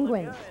the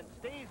Penguins.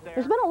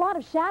 There's been a lot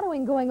of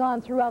shadowing going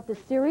on throughout the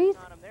series.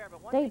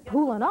 Dave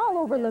Poulin all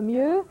over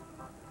Lemieux.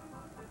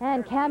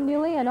 And Cam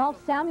Neely and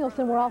Ulf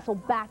Samuelsson were also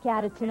back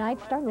at it tonight,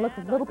 starting to look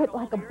a little bit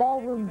like a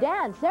ballroom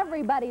dance.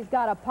 Everybody's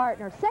got a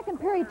partner. Second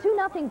period,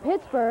 2-0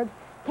 Pittsburgh.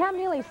 Cam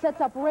Neely sets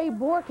up Ray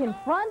Bourque in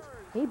front.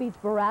 He beats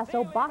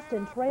Barrasso.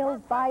 Boston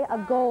trails by a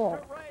goal.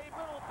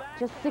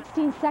 Just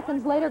 16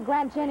 seconds later,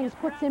 Grant Jennings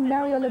puts in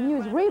Mario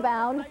Lemieux's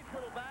rebound,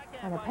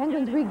 and the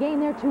Penguins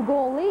regain their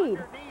 2-goal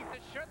lead.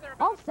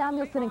 Ulf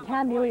Samuelsson and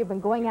Cam Neely have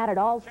been going at it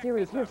all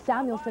series. Here,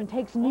 Samuelsson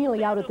takes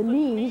Neely out at the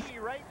knees.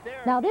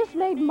 Now, this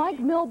made Mike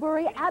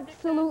Milbury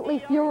absolutely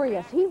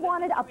furious. He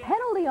wanted a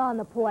penalty on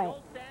the play.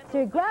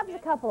 So he grabs a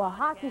couple of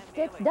hockey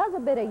sticks, does a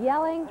bit of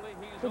yelling.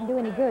 Didn't do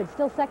any good.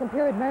 Still second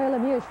period, Mario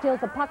Lemieux steals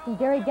the puck from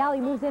Gary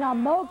Galley, moves in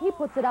on Moog. He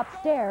puts it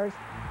upstairs.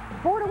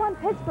 4-1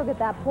 Pittsburgh at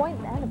that point,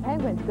 and the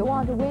Penguins go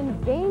on to win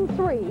Game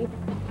 3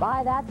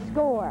 by that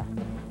score.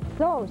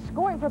 So,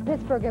 scoring for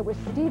Pittsburgh, it was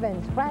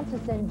Stevens,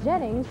 Francis, and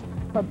Jennings.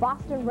 For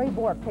Boston, Ray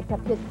Bourque picked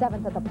up his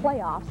 7th at the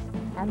playoffs,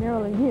 and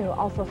Mario Lemieux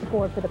also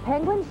scored for the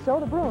Penguins, so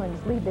the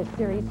Bruins lead this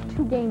series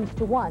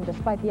 2-1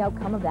 despite the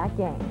outcome of that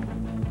game.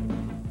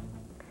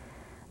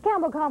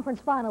 Campbell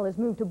Conference Final is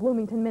moved to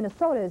Bloomington,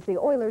 Minnesota as the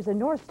Oilers and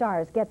North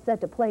Stars get set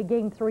to play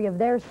Game 3 of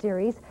their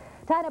series.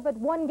 Tied up at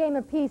 1 game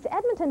apiece,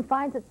 Edmonton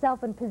finds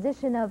itself in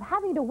position of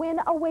having to win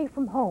away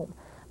from home.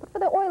 But for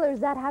the Oilers,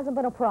 that hasn't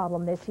been a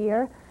problem this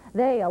year.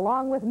 They,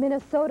 along with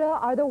Minnesota,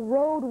 are the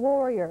Road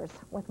Warriors.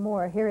 With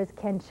more, here is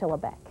Ken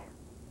Chillibeck.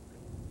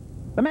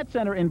 The Met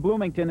Center in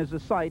Bloomington is the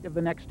site of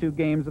the next 2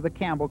 games of the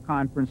Campbell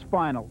Conference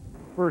Final.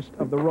 First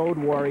of the Road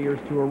Warriors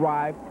to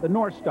arrive, the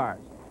North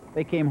Stars.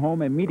 They came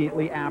home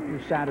immediately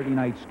after Saturday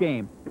night's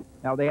game.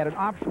 Now, they had an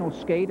optional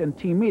skate and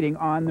team meeting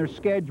on their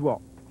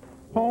schedule.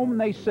 Home,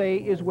 they say,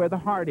 is where the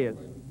heart is.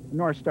 The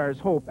North Stars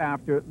hope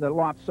after the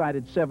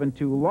lopsided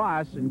 7-2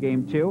 loss in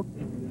Game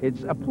 2,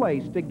 it's a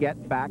place to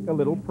get back a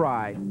little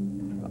pride.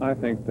 I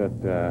think that,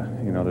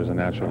 you know, there's a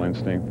natural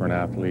instinct for an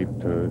athlete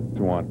to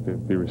want to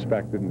be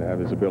respected and to have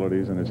his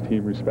abilities and his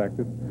team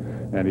respected.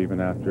 And even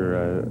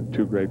after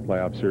 2 great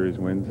playoff series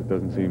wins, it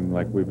doesn't seem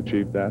like we've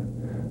achieved that.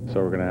 So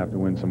we're going to have to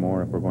win some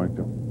more if we're going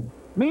to.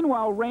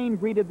 Meanwhile, rain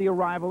greeted the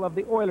arrival of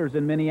the Oilers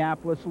in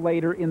Minneapolis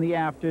later in the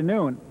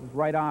afternoon. It was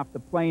right off the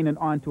plane and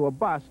onto a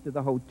bus to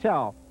the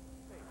hotel.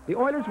 The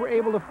Oilers were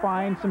able to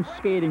find some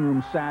skating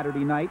room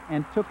Saturday night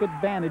and took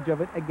advantage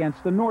of it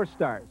against the North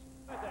Stars.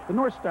 The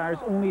North Stars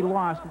only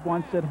lost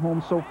once at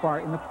home so far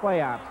in the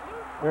playoffs.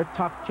 They're a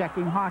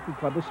tough-checking hockey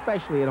club,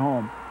 especially at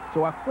home.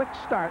 So a quick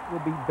start will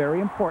be very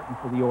important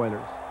for the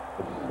Oilers.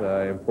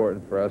 It's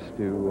important for us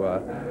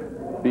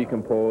to be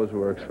composed.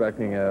 We're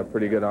expecting a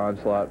pretty good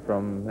onslaught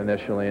from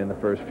initially in the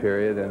first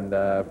period, and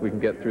if we can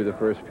get through the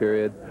first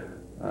period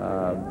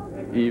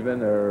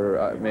even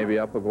or maybe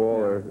up a goal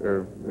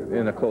or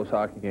in a close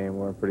hockey game,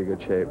 we're in pretty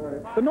good shape.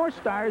 The North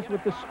Stars,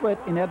 with the split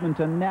in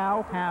Edmonton,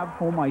 now have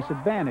home ice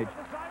advantage,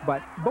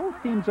 but both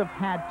teams have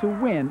had to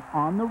win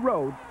on the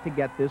road to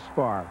get this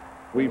far.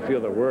 We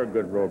feel that we're a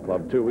good road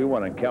club, too. We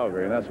won in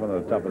Calgary, and that's one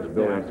of the toughest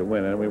buildings to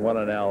win in. We won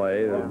in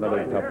L.A.,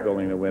 another tough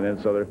building to win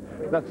in, so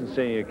there's nothing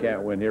saying you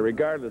can't win here,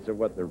 regardless of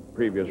what their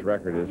previous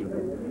record is.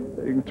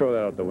 You can throw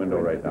that out the window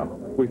right now.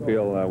 We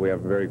feel we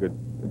have a very good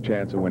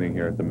chance of winning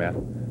here at the Met.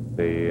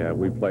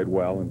 We played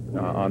well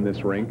on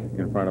this rink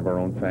in front of our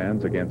own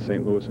fans against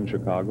St. Louis and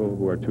Chicago,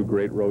 who are 2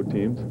 great road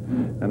teams,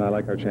 and I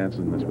like our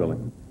chances in this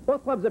building.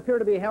 Both clubs appear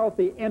to be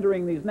healthy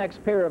entering these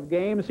next pair of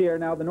games here.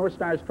 Now the North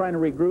Stars trying to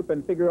regroup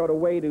and figure out a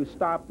way to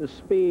stop the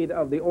speed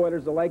of the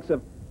Oilers, the likes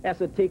of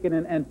Esa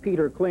Tikkanen and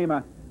Peter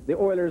Klima. The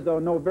Oilers, though,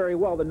 know very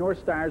well the North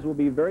Stars will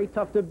be very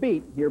tough to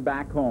beat here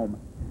back home.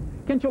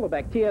 Ken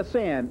Chillibeck,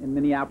 TSN in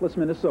Minneapolis,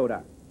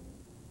 Minnesota.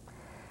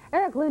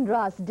 Eric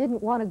Lindros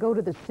didn't want to go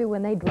to the Sioux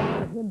and they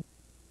drafted him.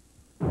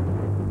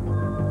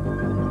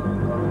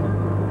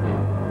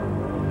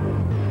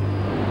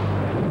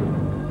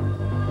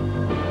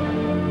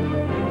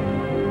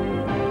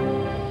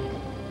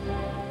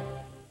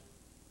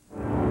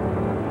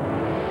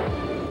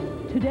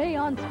 Today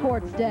on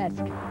Sports Desk,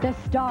 the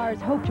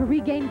Stars hope to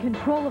regain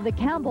control of the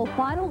Campbell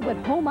Final with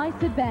home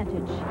ice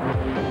advantage.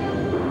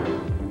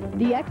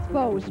 The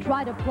Expos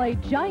try to play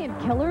giant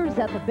killers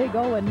at the Big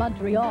O in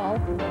Montreal.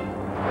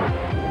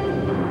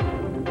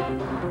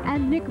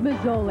 And Nick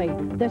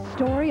Mazzoli, the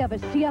story of a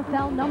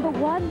CFL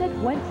 #1 that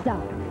went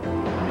south.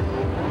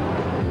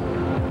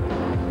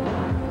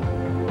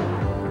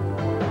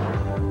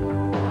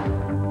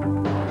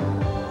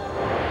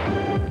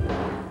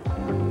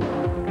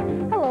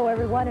 Hello,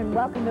 everyone, and and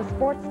welcome to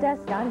Sports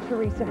Desk. I'm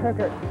Teresa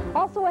Hergert.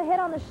 Also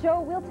ahead on the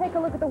show, we'll take a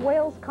look at the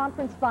Wales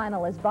Conference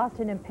Final as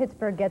Boston and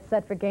Pittsburgh get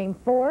set for Game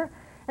 4.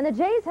 And the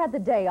Jays had the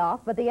day off,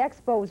 but the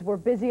Expos were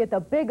busy at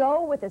the Big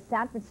O with the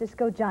San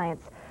Francisco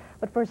Giants.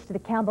 But first to the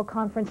Campbell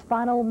Conference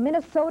Final,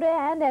 Minnesota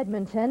and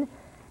Edmonton.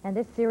 And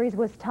this series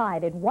was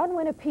tied at 1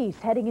 win apiece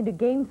heading into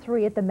Game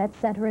 3 at the Met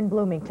Center in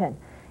Bloomington.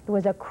 It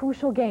was a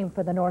crucial game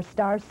for the North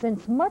Stars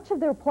since much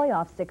of their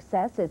playoff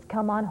success has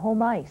come on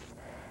home ice.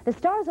 The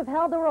Stars have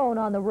held their own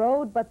on the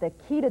road, but the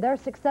key to their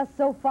success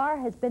so far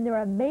has been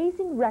their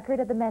amazing record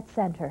at the Met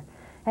Center.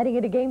 Heading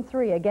into Game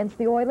 3 against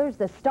the Oilers,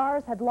 the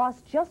Stars had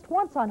lost just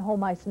once on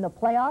home ice in the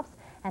playoffs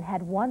and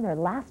had won their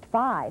last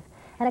 5.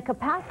 And a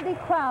capacity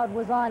crowd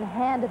was on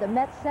hand at the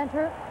Met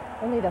Center,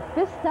 only the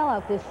 5th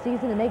sellout this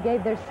season, and they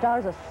gave their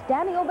Stars a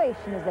standing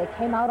ovation as they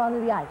came out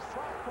onto the ice.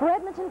 For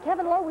Edmonton,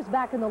 Kevin Lowe was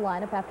back in the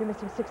lineup after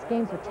missing 6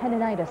 games with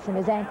tendinitis in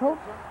his ankle.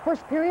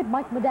 First period,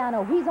 Mike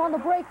Modano, he's on the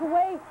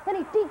breakaway, then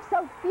he dekes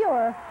out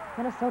Fuhrer.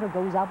 Minnesota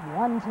goes up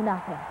 1-0.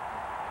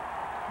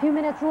 A few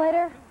minutes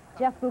later,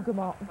 Jeff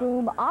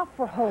Boom off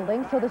for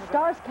holding, so the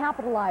Stars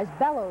capitalize.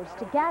 Bellows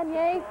to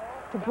Gagner,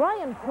 to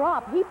Brian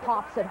Propp, he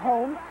pops it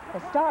home.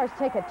 The Stars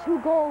take a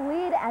 2-goal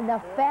lead, and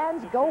the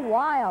fans go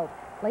wild.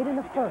 Late in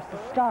the first, the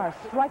Stars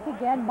strike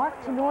again. Mark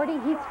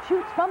Tenorti, he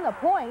shoots from the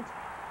point.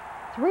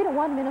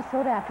 3-1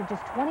 Minnesota after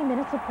just 20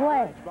 minutes of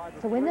play.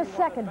 So in the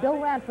second, Bill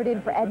Ranford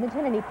in for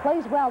Edmonton, and he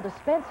plays well to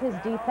fence his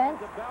defense.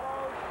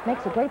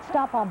 Makes a great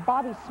stop on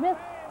Bobby Smith.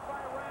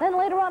 Then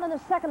later on in the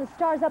second, the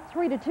Stars up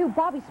 3-2.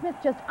 Bobby Smith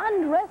just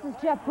undresses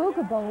Jeff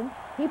Boom.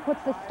 He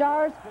puts the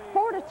Stars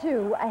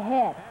 4-2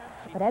 ahead.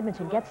 But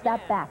Edmonton gets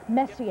that back.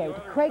 Messier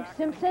to Craig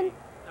Simpson.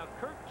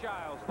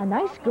 A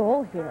nice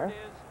goal here.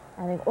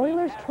 And the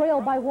Oilers trail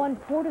by 1,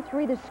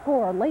 4-3 to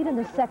score. Late in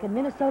the second,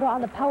 Minnesota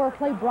on the power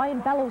play.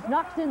 Brian Bellows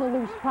knocks in the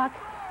loose puck.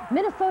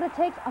 Minnesota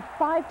takes a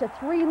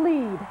 5-3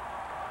 lead.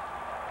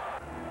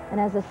 And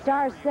as the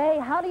Stars say,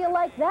 how do you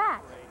like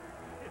that?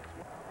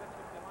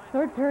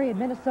 Third period,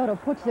 Minnesota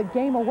puts the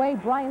game away.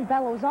 Brian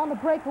Bellows on the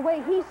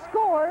breakaway. He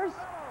scores.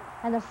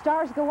 And the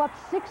Stars go up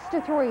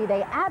 6-3.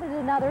 They added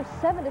another.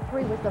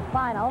 7-3 was the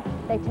final.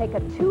 They take a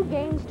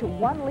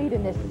 2-1 lead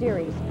in this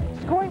series.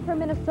 Scoring for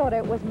Minnesota,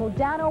 it was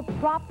Modano,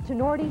 Propp,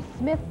 Tenorti,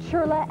 Smith,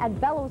 Churla, and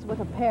Bellows with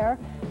a pair.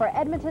 For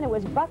Edmonton, it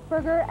was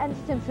Buchberger and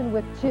Simpson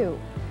with 2.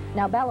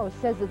 Now, Bellows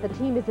says that the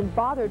team isn't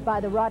bothered by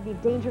the Rodney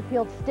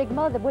Dangerfield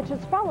stigma, which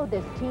has followed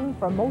this team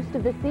for most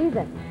of the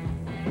season.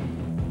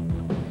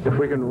 If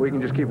we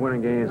can just keep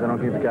winning games, I don't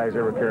think the guys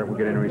ever care if we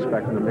get any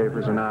respect in the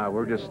papers or not.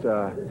 We're just,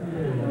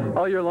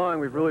 all year long,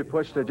 we've really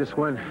pushed to just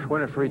win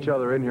it for each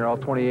other in here, all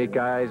 28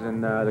 guys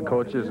and the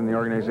coaches and the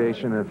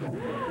organization. If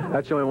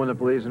that's the only one that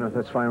believes in it,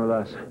 that's fine with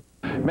us.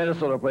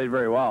 Minnesota played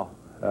very well.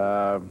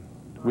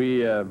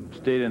 We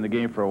stayed in the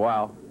game for a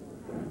while.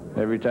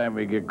 Every time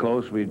we get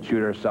close, we'd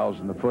shoot ourselves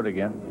in the foot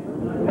again.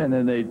 And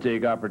then they'd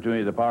take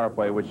opportunity of the power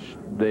play, which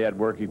they had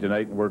working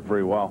tonight and worked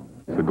very well.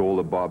 The goal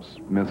that Bob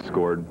Smith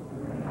scored,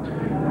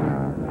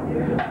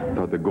 I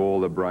thought the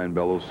goal that Brian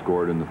Bellows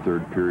scored in the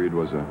third period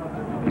was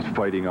he's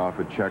fighting off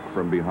a check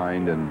from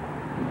behind, and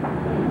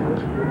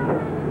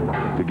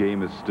the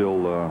game is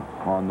still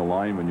on the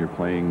line when you're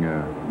playing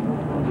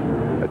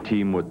a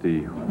team with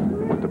the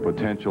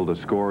potential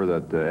to score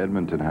that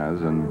Edmonton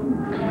has, and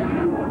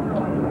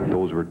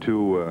those were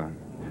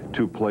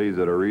two plays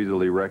that are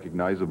easily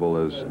recognizable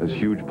as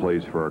huge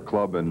plays for our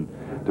club, and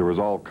there was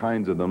all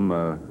kinds of them.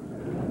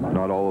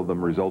 Not all of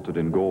them resulted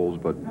in goals,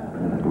 but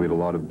we had a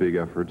lot of big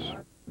efforts.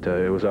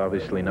 It was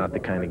obviously not the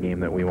kind of game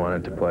that we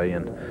wanted to play,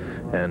 and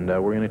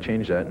we're going to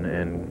change that.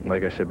 And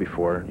like I said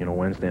before, you know,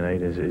 Wednesday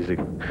night is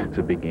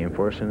a big game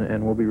for us,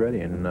 and we'll be ready,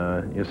 and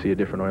you'll see a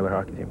different Oiler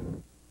hockey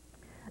team.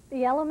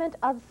 The element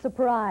of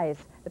surprise.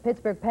 The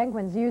Pittsburgh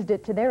Penguins used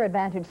it to their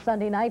advantage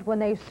Sunday night when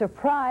they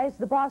surprised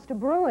the Boston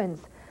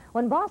Bruins.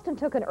 When Boston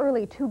took an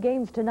early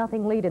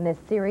 2-0 lead in this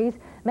series,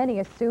 many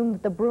assumed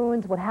that the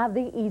Bruins would have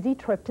the easy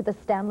trip to the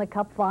Stanley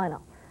Cup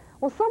Final.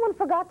 Well, someone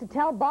forgot to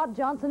tell Bob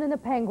Johnson and the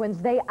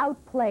Penguins they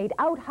outplayed,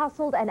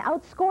 out-hustled, and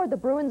outscored the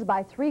Bruins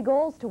by 3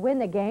 goals to win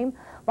the game.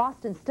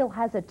 Boston still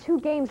has a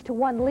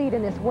 2-1 lead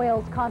in this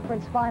Wales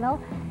Conference Final.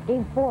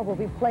 Game 4 will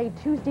be played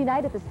Tuesday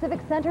night at the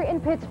Civic Center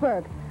in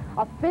Pittsburgh.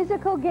 A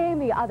physical game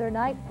the other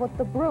night put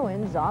the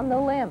Bruins on the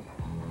limp.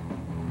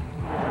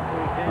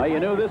 Now, you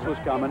knew this was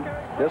coming,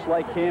 just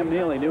like Cam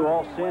Neely knew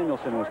Alf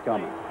Samuelson was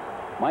coming.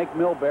 Mike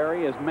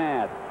Milbury is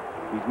mad.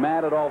 He's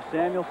mad at Alf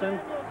Samuelson.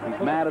 He's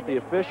mad at the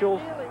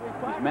officials.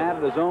 He's mad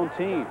at his own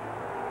team.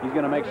 He's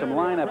going to make some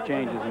lineup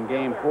changes in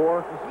Game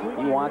 4.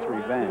 He wants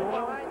revenge.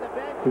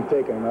 We've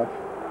taken enough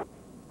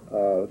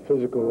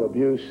physical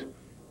abuse,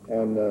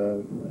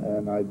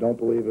 and I don't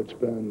believe it's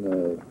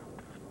been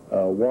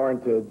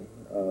warranted,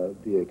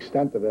 the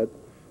extent of it.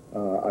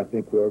 I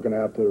think we're going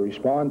to have to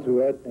respond to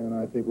it, and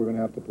I think we're going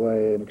to have to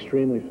play an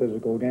extremely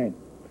physical game.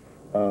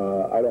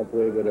 I don't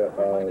believe that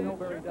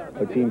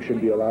a team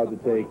should be allowed to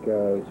take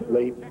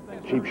late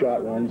cheap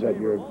shot runs at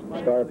your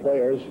star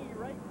players,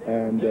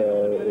 and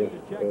if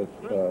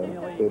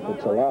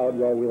it's allowed,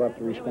 well, we'll have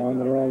to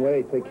respond in our own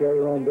way. Take care of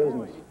your own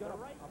business.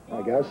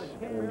 I guess,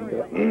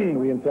 and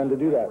we intend to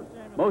do that.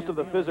 Most of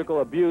the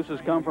physical abuse has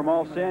come from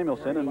All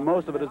Samuelson, and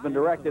most of it has been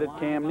directed at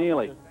Cam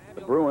Neely,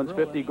 the Bruins'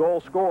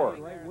 50-goal scorer.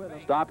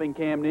 Stopping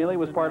Cam Neely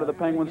was part of the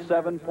Penguins'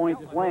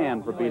 7-point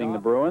plan for beating the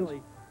Bruins.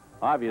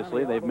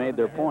 Obviously, they've made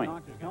their point.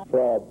 For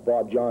all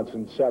Bob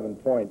Johnson's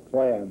 7-point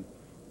plan,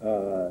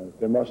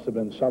 there must have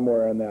been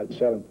somewhere in that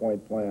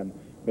 7-point plan,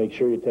 make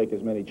sure you take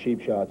as many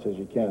cheap shots as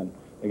you can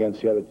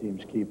against the other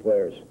team's key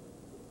players.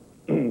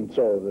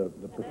 So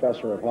the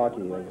professor of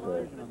hockey has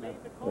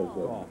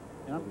so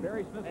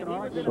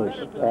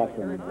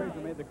often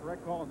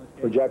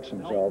projects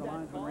himself,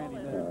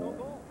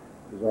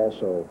 is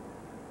also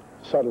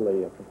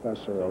subtly a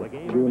professor of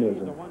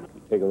Goonism.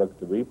 Take a look at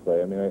the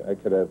replay. I mean, I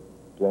could have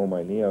blown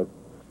my knee out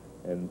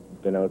and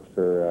been out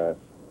for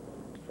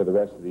the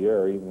rest of the year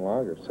or even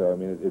longer. So I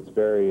mean, it's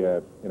very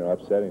you know,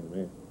 upsetting to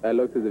me. I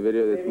looked at the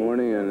video this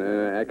morning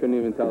and I couldn't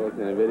even tell it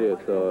in the video.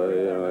 So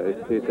you know,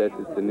 if he says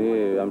it's a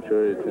knee, I'm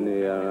sure it's a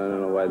knee. I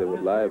don't know why they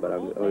would lie, but I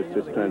was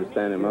just trying to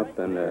stand him up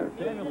and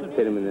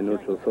hit him in the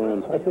neutral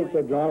zone. I think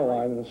they've drawn a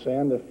line in the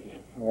sand,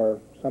 or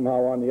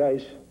somehow on the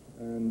ice,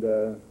 and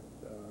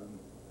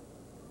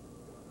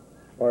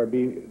or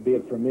be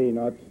it for me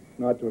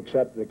not to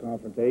accept the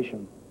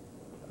confrontation.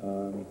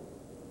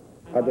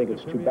 I think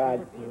it's too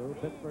bad.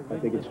 I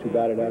think it's too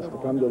bad it has to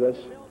come to this,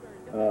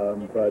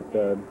 but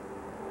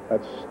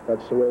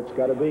that's the way it's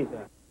got to be.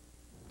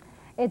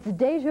 It's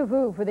deja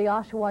vu for the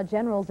Oshawa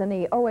Generals in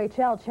the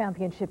OHL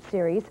Championship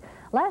Series.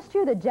 Last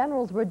year, the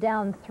Generals were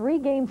down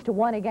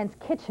 3-1 against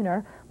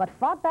Kitchener, but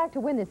fought back to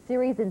win the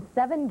series in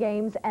 7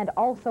 games and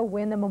also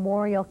win the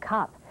Memorial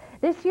Cup.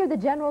 This year, the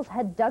Generals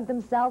had dug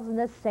themselves in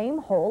the same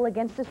hole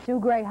against the Sioux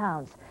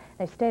Greyhounds.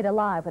 They stayed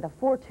alive with a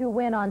 4-2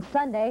 win on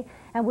Sunday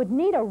and would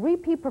need a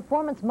repeat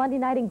performance Monday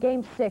night in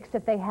Game 6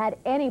 if they had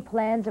any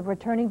plans of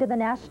returning to the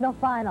national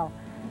final.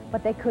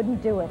 But they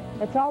couldn't do it.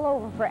 It's all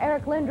over for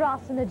Eric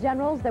Lindros and the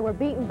Generals. They were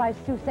beaten by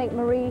Sault Ste.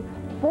 Marie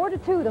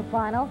 4-2 the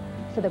final.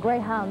 So the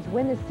Greyhounds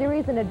win the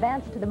series and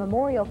advance to the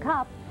Memorial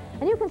Cup.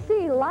 And you can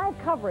see live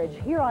coverage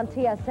here on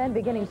TSN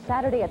beginning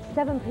Saturday at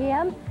 7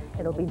 p.m.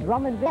 It'll be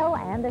Drummondville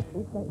and the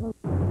Sault Ste. Marie.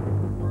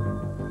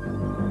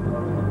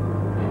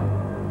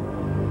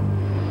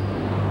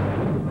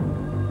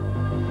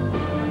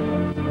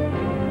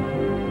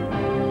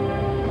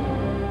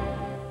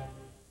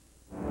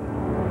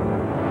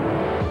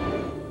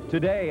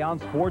 Today on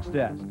Sports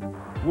Desk,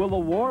 will the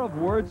war of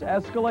words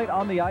escalate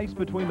on the ice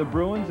between the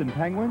Bruins and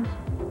Penguins?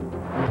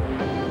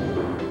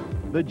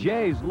 The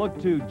Jays look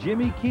to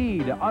Jimmy Key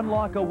to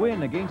unlock a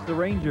win against the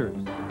Rangers.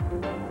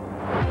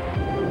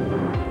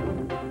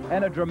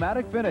 And a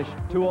dramatic finish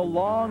to a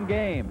long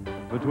game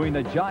between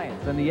the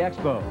Giants and the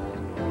Expos.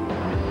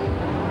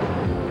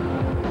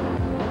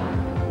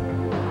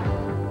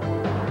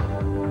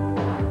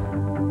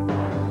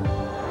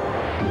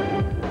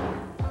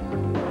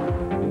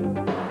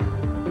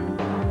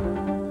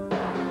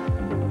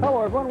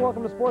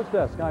 Welcome to Sports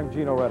Desk. I'm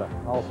Geno Reda.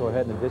 Also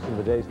ahead, in addition to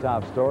the day's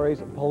top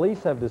stories,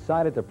 police have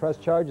decided to press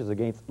charges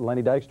against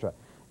Lenny Dykstra.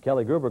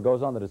 Kelly Gruber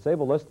goes on the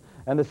disabled list,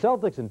 and the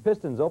Celtics and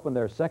Pistons open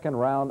their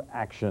second-round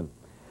action.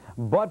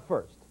 But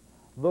first,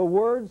 the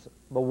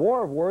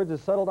war of words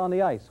is settled on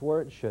the ice, where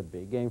it should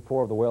be. Game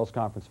 4 of the Wales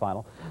Conference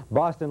Final.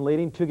 Boston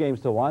leading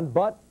 2-1,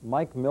 but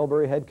Mike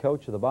Milbury, head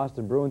coach of the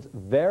Boston Bruins,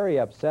 very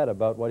upset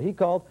about what he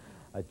called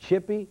a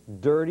chippy,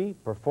 dirty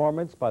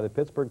performance by the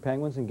Pittsburgh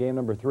Penguins in game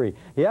number 3.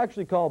 He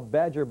actually called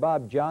Badger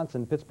Bob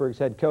Johnson, Pittsburgh's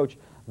head coach,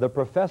 the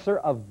professor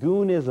of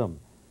goonism.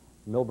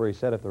 Milbury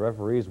said if the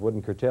referees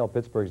wouldn't curtail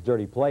Pittsburgh's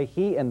dirty play,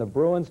 he and the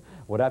Bruins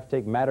would have to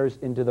take matters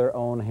into their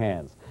own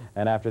hands.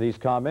 And after these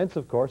comments,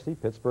 of course, the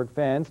Pittsburgh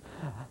fans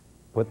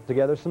put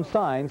together some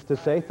signs to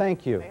say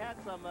thank you.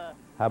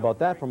 How about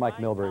that for Mike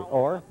Milbury?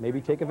 Or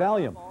maybe take a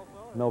Valium.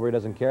 Milbury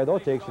doesn't care, though,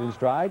 takes it in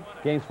stride.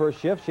 Game's first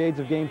shift, shades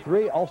of Game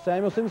 3. Ulf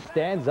Samuelsson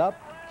stands up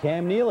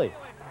Cam Neely.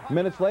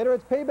 Minutes later,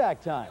 it's payback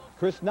time.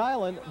 Chris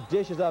Nyland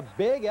dishes a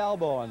big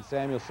elbow on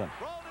Samuelsson.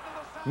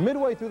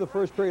 Midway through the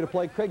first period of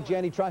play, Craig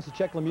Janney tries to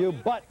check Lemieux,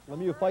 but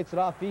Lemieux fights it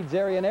off, feeds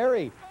Area, and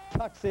Airy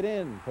tucks it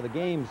in for the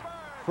game's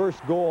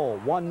first goal.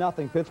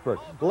 1-0 Pittsburgh.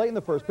 Late in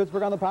the first,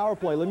 Pittsburgh on the power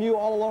play. Lemieux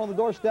all alone on the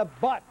doorstep,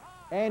 but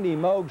Andy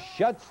Moog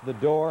shuts the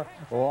door,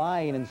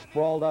 lying and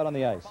sprawled out on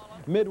the ice.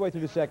 Midway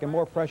through the second,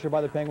 more pressure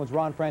by the Penguins.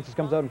 Ron Francis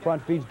comes out in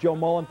front, feeds Joe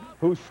Mullen,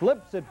 who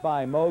slips it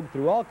by Moog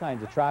through all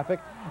kinds of traffic,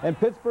 and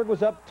Pittsburgh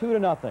was up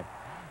 2-0.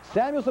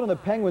 Samuelsson and the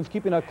Penguins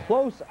keeping a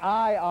close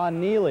eye on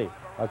Neely.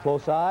 A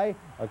close eye,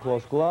 a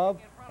close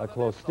glove, a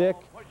close stick,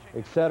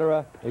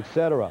 etc.,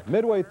 etc.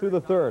 Midway through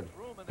the third,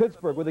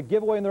 Pittsburgh with a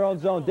giveaway in their own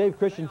zone. Dave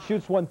Christian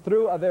shoots one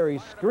through a very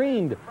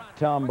screened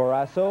Tom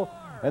Barrasso,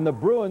 and the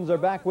Bruins are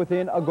back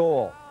within a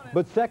goal.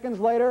 But seconds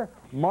later,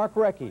 Mark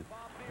Recchi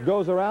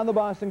goes around the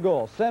Boston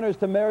goal, centers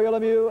to Mario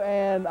Lemieux,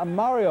 and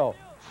Mario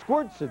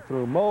squirts it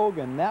through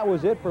Moog, and that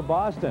was it for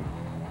Boston.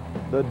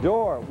 The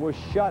door was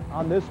shut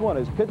on this one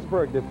as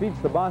Pittsburgh defeats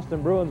the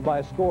Boston Bruins by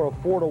a score of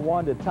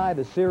 4-1 to tie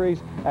the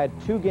series at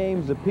 2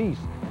 games apiece.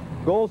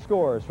 Goal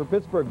scorers for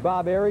Pittsburgh: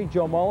 Bob Airy,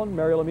 Joe Mullen,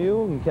 Mario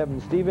Lemieux, and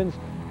Kevin Stevens.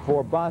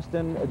 for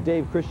Boston.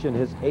 Dave Christian,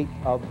 his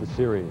 8th of the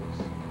series.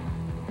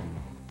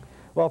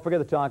 Well, forget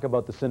the talk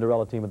about the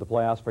Cinderella team of the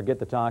playoffs. Forget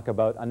the talk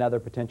about another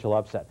potential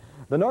upset.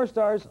 The North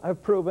Stars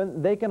have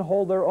proven they can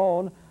hold their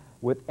own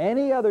with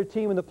any other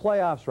team in the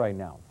playoffs right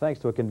now. Thanks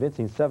to a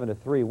convincing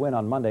 7-3 win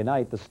on Monday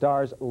night, the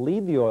Stars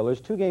lead the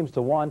Oilers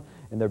 2-1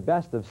 in their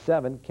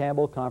best-of-7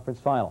 Campbell Conference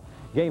Final.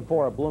 Game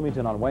 4 at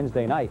Bloomington on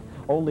Wednesday night.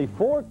 Only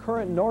 4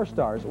 current North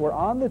Stars were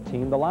on the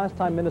team the last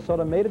time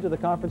Minnesota made it to the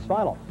conference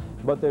final.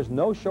 But there's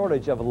no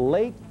shortage of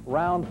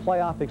late-round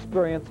playoff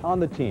experience on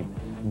the team.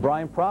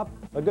 Brian Propp,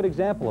 a good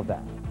example of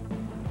that.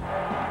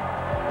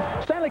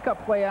 Stanley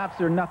Cup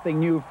playoffs are nothing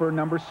new for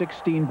number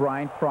 16,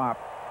 Brian Propp.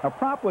 Now,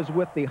 Propp was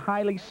with the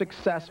highly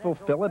successful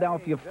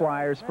Philadelphia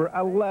Flyers for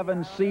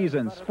 11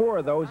 seasons. 4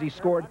 of those, he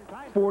scored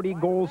 40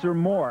 goals or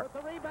more.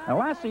 Now,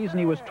 last season,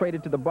 he was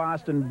traded to the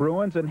Boston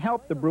Bruins and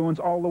helped the Bruins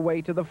all the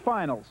way to the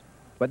finals.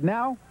 But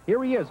now,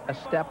 here he is, a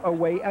step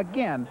away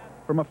again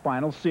from a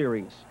final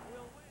series.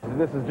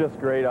 This is just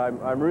great.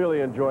 I'm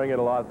really enjoying it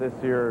a lot this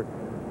year.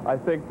 I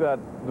think that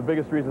the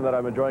biggest reason that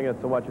I'm enjoying it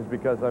so much is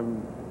because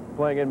I'm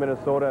playing in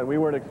Minnesota, and we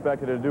weren't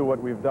expected to do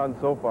what we've done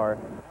so far.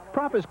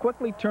 Propp has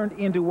quickly turned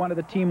into one of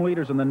the team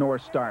leaders on the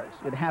North Stars.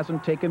 It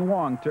hasn't taken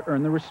long to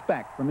earn the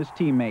respect from his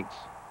teammates.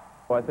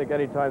 Well, I think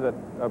any time that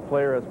a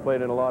player has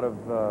played in a lot of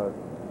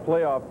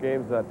playoff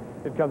games, that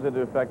it comes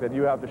into effect that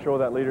you have to show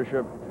that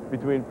leadership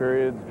between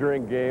periods,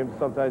 during games.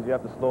 Sometimes you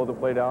have to slow the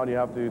play down. You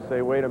have to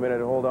say, wait a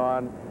minute, hold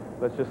on.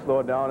 Let's just slow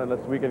it down, and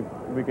we can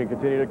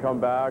continue to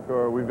come back,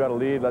 or we've got a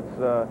lead. Let's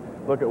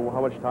look at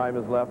how much time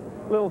is left.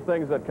 Little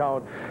things that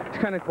count. It's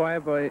kind of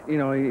quiet, but, you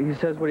know, he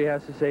says what he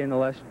has to say in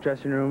the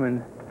dressing room,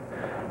 and,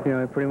 you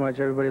know, pretty much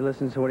everybody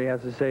listens to what he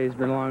has to say. He's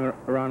been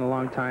around a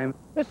long time.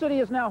 This city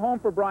is now home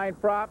for Brian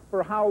Propp.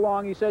 For how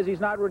long, he says he's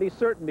not really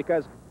certain,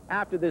 because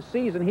after this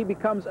season, he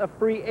becomes a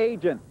free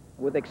agent.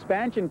 With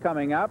expansion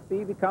coming up,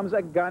 he becomes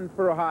a gun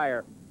for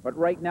hire. But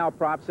right now,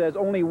 Propp says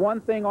only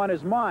one thing on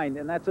his mind,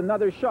 and that's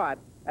another shot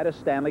at a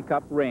Stanley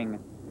Cup ring.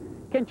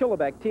 Ken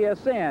Chulabek,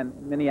 TSN,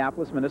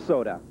 Minneapolis,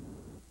 Minnesota.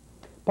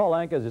 Paul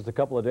Anka is just a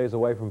couple of days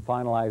away from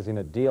finalizing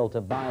a deal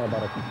to buy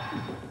about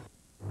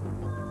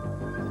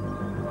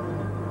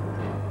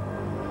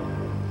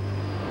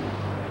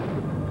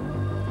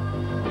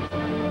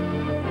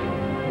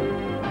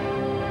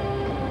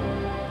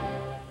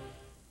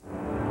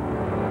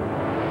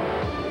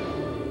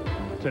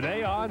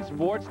Today on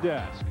Sports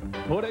Desk,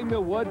 putting the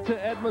wood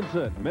to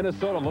Edmonton.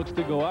 Minnesota looks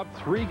to go up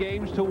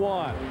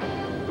 3-1.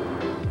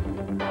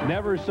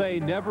 Never say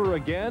never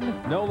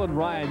again. Nolan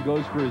Ryan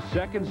goes for his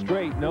 2nd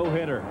straight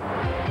no-hitter.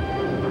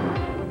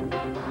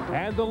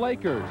 And the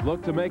Lakers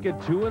look to make it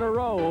 2 in a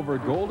row over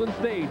Golden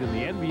State in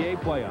the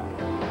NBA playoffs.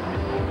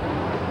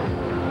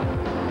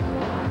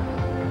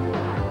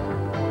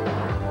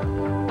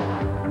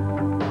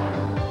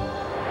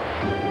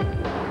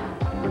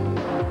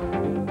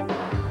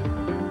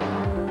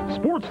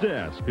 Sports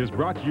Desk is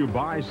brought to you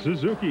by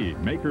Suzuki,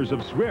 makers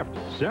of Swift,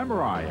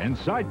 Samurai, and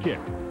Sidekick.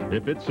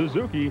 If it's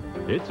Suzuki,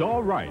 it's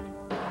all right.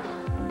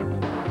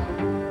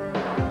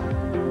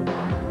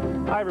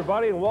 Hi,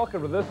 everybody, and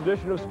welcome to this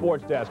edition of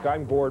Sports Desk.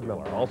 I'm Gord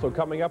Miller. Also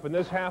coming up in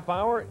this half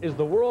hour, is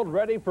the world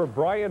ready for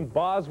Brian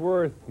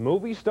Bosworth,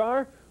 movie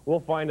star? We'll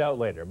find out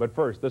later. But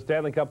first, the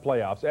Stanley Cup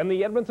Playoffs and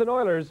the Edmonton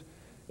Oilers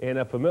in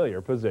a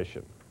familiar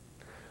position.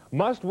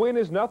 Must win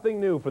is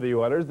nothing new for the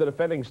Oilers. The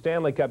defending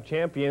Stanley Cup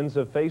champions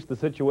have faced the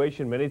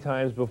situation many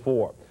times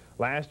before.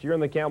 Last year in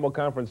the Campbell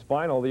Conference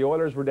Final, the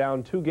Oilers were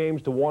down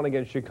 2-1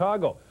 against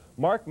Chicago.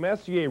 Mark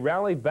Messier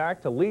rallied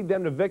back to lead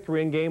them to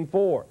victory in Game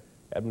 4.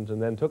 Edmonton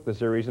then took the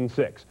series in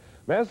 6.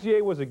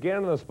 Messier was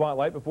again in the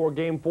spotlight before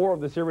Game 4 of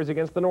the series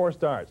against the North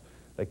Stars,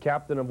 the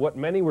captain of what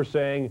many were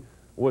saying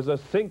was a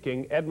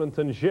sinking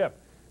Edmonton ship.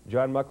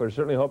 John Muckler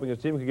certainly hoping his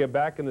team could get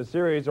back in the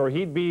series, or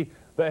he'd be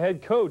the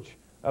head coach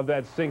of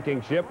that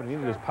sinking ship, and he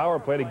needed his power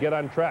play to get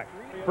on track.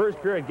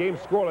 First period, game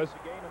scoreless.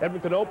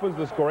 Edmonton opens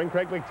the scoring.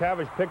 Craig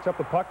McTavish picks up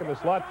the puck in the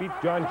slot, beats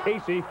John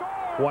Casey,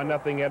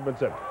 1-0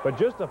 Edmonton. But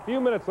just a few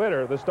minutes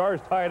later, the Stars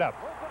tie it up.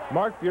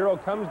 Mark Bureau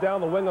comes down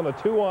the wing on the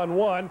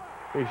 2-on-1.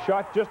 His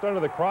shot just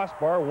under the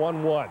crossbar,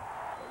 1-1.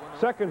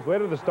 Seconds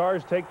later, the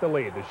Stars take the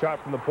lead. The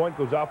shot from the point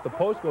goes off the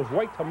post, goes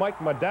right to Mike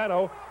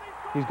Modano.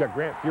 He's got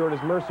Grant Fuhr at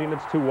his mercy, and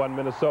it's 2-1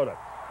 Minnesota.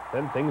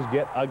 Then things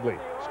get ugly.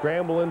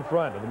 Scramble in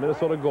front of the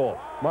Minnesota goal.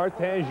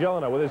 Martin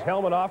Jelena with his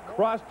helmet off,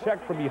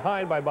 cross-checked from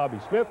behind by Bobby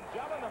Smith.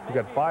 He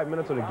got 5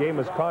 minutes of a game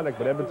misconduct,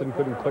 but Edmonton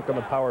couldn't click on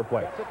the power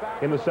play.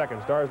 In the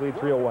second, Stars lead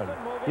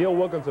 3-1. Neil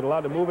Wilkinson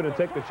allowed to move in and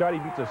take the shot. He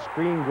beats a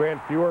screen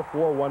Grant Fuhr,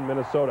 4-1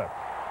 Minnesota.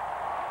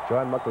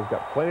 John Muckler's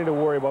got plenty to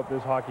worry about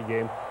this hockey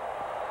game.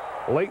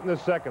 Late in the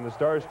second, the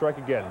Stars strike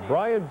again.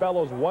 Brian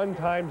Bellows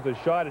one-times the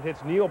shot. It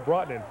hits Neil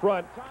Broughton in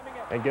front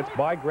and gets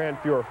by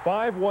Grant Fuhr.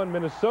 5-1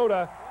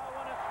 Minnesota.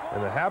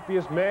 And the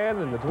happiest man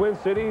in the Twin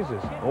Cities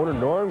is owner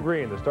Norm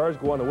Green. The Stars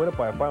go on to win it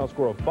by a final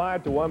score of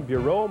 5-1.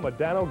 Bureau,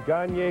 Modano,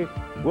 Gagne,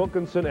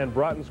 Wilkinson, and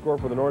Broughton score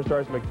for the North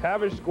Stars.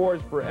 McTavish scores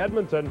for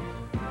Edmonton.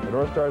 The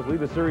North Stars lead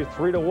the series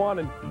 3-1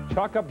 and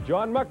chalk up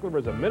John Muckler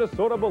as a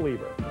Minnesota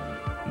believer.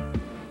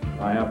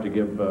 I have to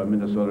give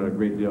Minnesota a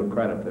great deal of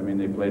credit. I mean,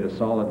 they played a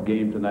solid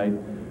game tonight.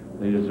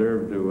 They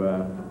deserve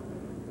to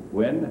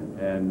win,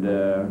 and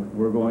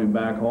we're going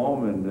back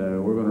home,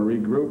 and we're going to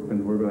regroup,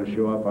 and we're going to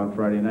show up on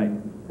Friday night.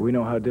 We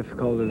know how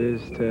difficult it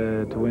is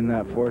to win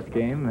that fourth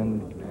game,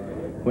 and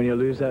when you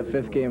lose that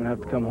fifth game and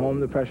have to come home,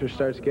 the pressure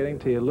starts getting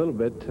to you a little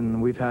bit,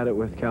 and we've had it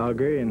with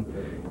Calgary, and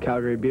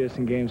Calgary beat us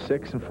in Game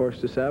 6 and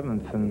forced to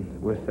 7th,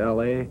 and with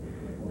LA,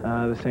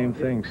 the same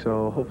thing.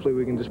 So hopefully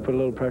we can just put a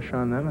little pressure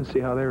on them and see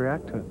how they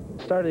react to it.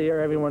 Start of the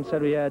year, everyone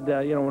said we had,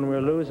 you know, when we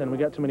were losing, we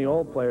got too many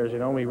old players, you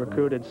know. We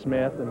recruited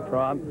Smith and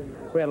Prob.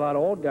 We had a lot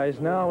of old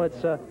guys. Now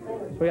it's,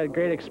 we got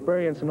great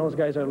experience, and those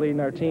guys are leading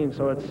our team.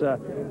 So it's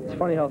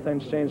funny how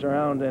things change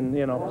around in,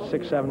 you know,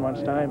 6-7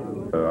 months'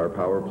 time. Our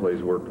power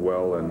plays worked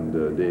well,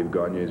 and Dave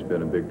Gagne's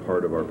been a big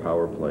part of our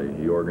power play.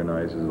 He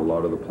organizes a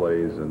lot of the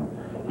plays, and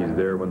he's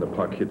there when the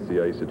puck hits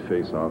the ice at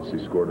face-offs.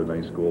 He scored a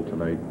nice goal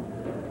tonight.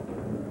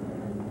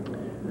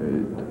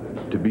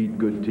 To beat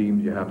good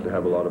teams, you have to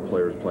have a lot of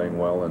players playing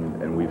well,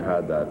 and we've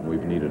had that, and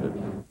we've needed it.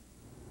 You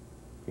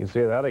can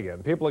say that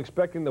again. People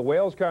expecting the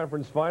Wales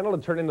Conference Final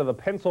to turn into the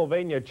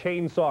Pennsylvania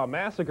Chainsaw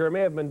Massacre may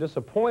have been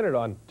disappointed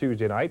on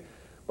Tuesday night,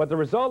 but the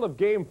result of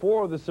Game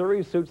 4 of the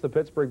series suits the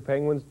Pittsburgh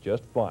Penguins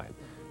just fine.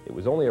 It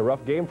was only a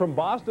rough game from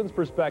Boston's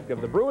perspective.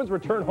 The Bruins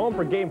return home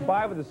for Game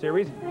 5 of the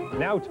series,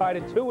 now tied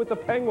at 2 with the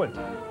Penguins,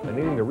 and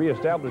needing to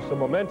reestablish some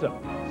momentum.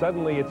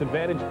 Suddenly, it's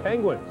advantage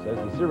Penguins as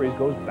the series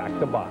goes back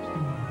to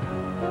Boston.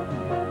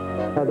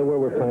 The way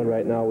we're playing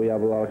right now, we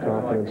have a lot of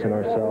confidence in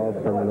ourselves,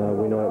 and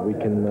we know that we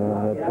can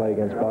play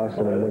against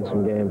Boston and win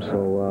some games.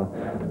 So,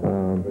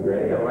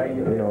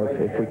 you know,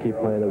 if we keep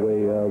playing the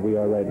way we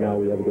are right now,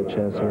 we have a good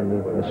chance to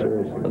win the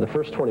series. The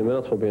first 20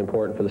 minutes will be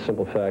important for the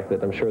simple fact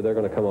that I'm sure they're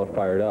going to come out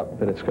fired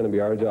up, and it's going to be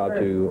our job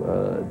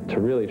to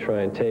really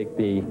try and take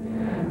the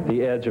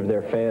edge of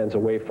their fans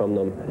away from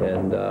them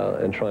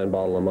and try and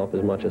bottle them up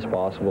as much as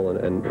possible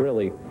and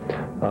really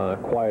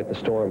quiet the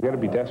storm. We've got to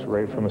be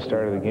desperate right from the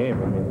start of the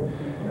game. I mean,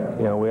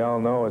 you know, we all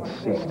know it's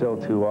still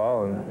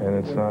 2-all, and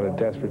it's not a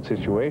desperate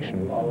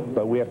situation,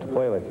 but we have to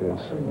play like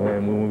this,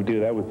 and when we do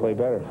that, we play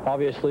better.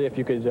 Obviously, if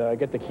you could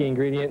get the key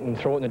ingredient and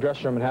throw it in the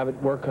dressing room and have it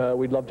work,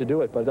 we'd love to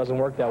do it, but it doesn't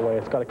work that way.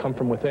 It's got to come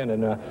from within,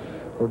 and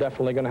we're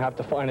definitely going to have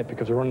to find it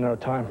because we're running out of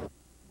time.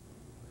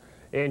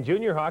 In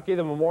junior hockey,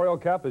 the Memorial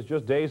Cup is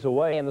just days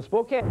away, and the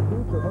Spokane...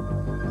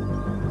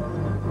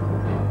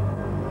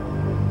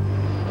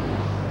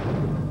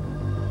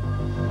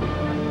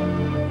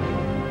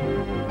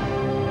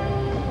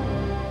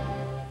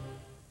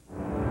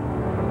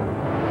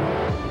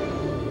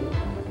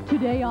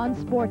 Today on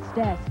Sports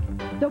Desk,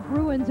 the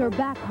Bruins are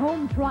back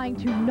home trying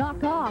to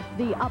knock off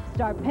the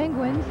upstart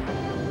Penguins.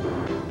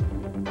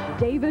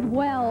 David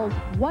Wells,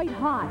 white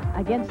hot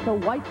against the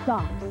White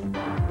Sox.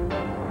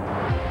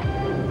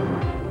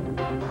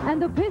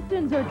 And the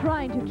Pistons are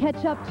trying to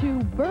catch up to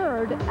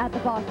Bird at the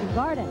Boston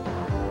Garden.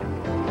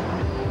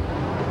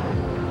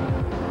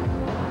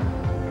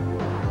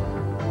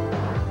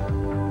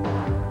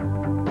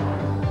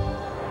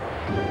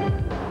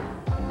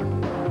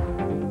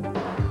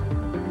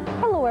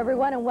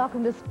 Everyone, and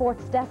welcome to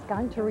Sports Desk.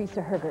 I'm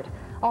Teresa Hergert.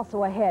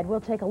 Also ahead, we'll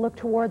take a look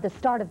toward the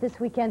start of this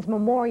weekend's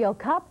Memorial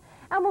Cup,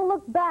 and we'll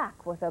look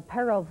back with a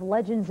pair of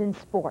legends in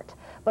sport.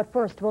 But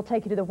first, we'll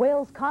take you to the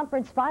Wales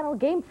Conference Final,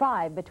 Game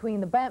 5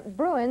 between the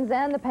Bruins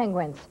and the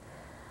Penguins.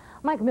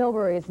 Mike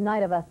Milbury's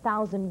night of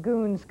 1,000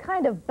 goons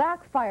kind of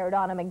backfired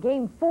on him in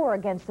Game 4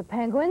 against the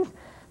Penguins,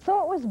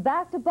 so it was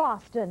back to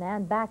Boston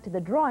and back to the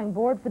drawing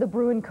board for the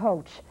Bruin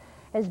coach.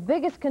 His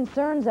biggest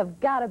concerns have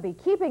got to be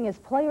keeping his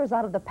players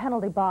out of the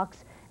penalty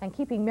box and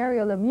keeping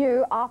Mario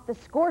Lemieux off the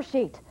score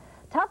sheet.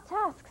 Tough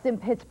tasks in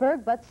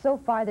Pittsburgh, but so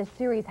far this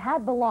series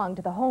had belonged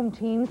to the home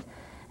teams,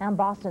 and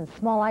Boston's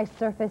small ice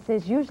surface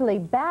is usually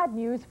bad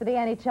news for the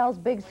NHL's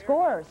big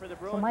scorers.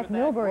 So Mike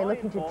Milbury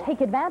looking to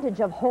take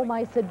advantage of home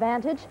ice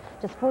advantage.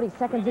 Just 40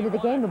 seconds into the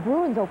game, the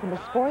Bruins opened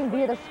the scoring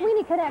via the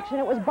Sweeney connection.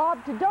 It was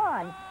Bob to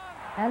Don,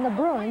 and the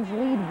Bruins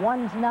lead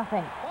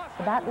 1-0.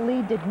 But that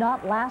lead did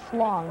not last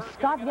long.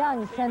 Scott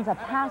Young sends a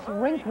pass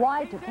rink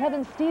wide to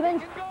Kevin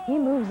Stevens. He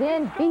moves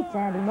in, beats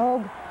Andy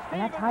Moog,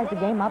 and that ties the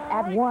game up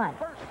at 1.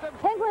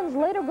 Penguins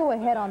later go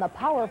ahead on the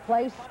power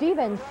play.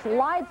 Stevens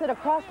slides it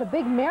across to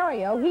Big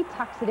Mario. He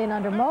tucks it in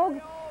under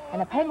Moog,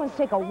 and the Penguins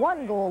take a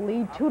 1-goal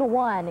lead.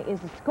 2-1 is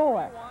the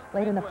score.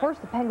 Late in the first,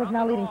 the Penguins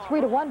now leading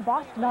 3-1.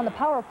 Boston on the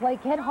power play.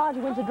 Ken Hodge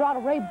wins a draw to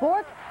Ray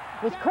Bourque.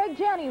 It was Craig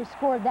Janney who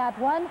scored that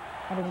one,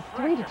 and it is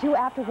 3-2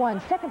 after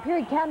 1. Second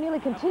period, Cam Neely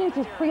continues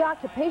his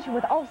preoccupation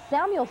with Ulf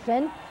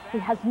Samuelsson. He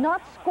has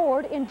not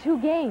scored in 2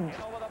 games.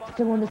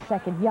 Still in the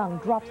second, Young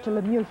drops to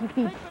Lemieux. He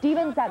feeds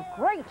Stevens that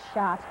great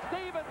shot,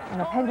 and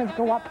the Penguins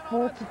go up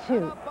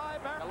 4-2.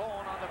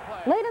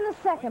 Late in the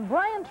second,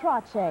 Brian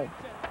Trottier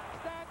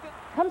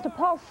comes to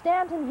Paul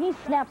Stanton. He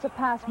snaps it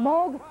past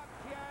Moog,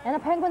 and the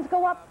Penguins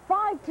go up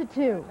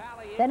 5-2.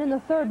 Then in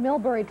the third,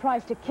 Milbury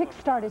tries to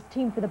kickstart his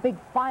team for the big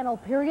final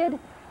period,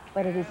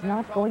 but it is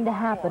not going to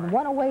happen.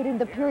 1:08 in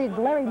the period,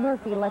 Larry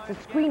Murphy lets a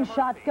screen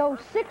shot go.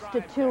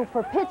 6-2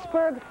 for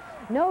Pittsburgh.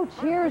 No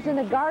cheers in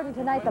the Garden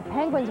tonight. The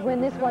Penguins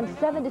win this one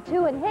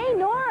 7-2. And hey,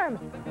 Norm,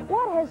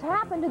 what has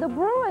happened to the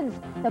Bruins?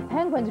 The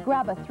Penguins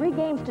grab a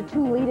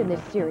 3-2 lead in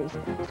this series.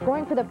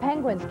 Scoring for the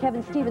Penguins,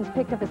 Kevin Stevens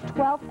picked up his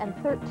 12th and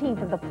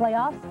 13th of the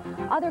playoffs.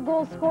 Other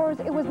goal scorers,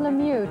 it was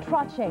Lemieux,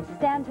 Trottier,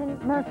 Stanton,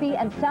 Murphy,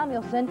 and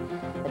Samuelson.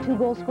 The 2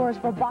 goal scorers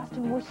for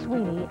Boston were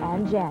Sweeney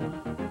and Janney.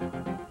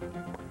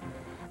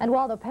 And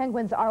while the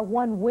Penguins are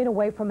 1 win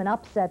away from an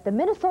upset, the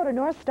Minnesota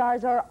North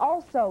Stars are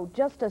also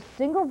just a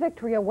single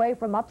victory away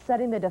from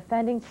upsetting the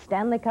defending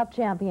Stanley Cup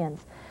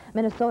champions.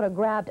 Minnesota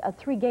grabbed a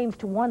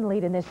 3-1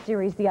 lead in this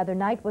series the other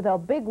night with a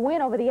big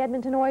win over the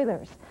Edmonton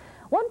Oilers.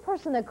 One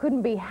person that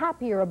couldn't be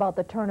happier about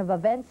the turn of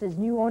events is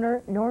new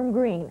owner Norm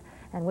Green.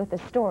 And with the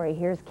story,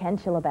 here's Ken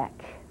Chillibeck.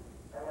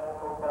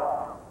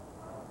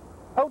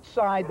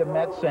 Outside the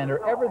Met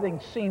Center, everything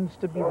seems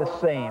to be the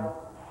same.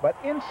 But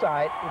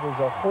inside, it is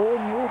a whole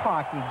new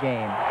hockey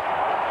game.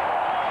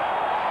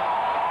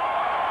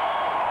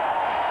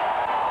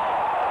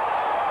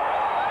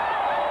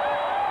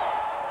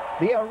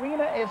 The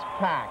arena is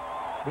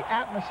packed. The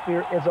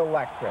atmosphere is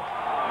electric.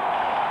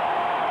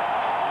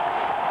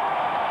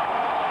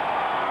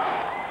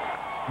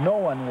 No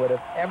one would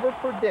have ever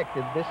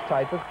predicted this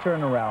type of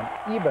turnaround,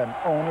 even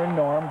owner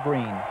Norm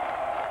Green.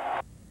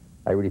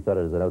 I really thought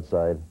it was an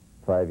outside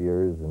 5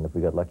 years, and if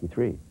we got lucky,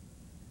 3.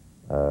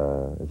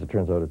 As it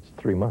turns out, it's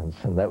 3 months,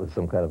 and that was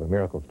some kind of a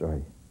miracle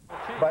story.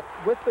 But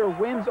with their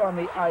wins on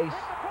the ice,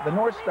 the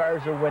North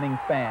Stars are winning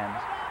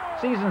fans.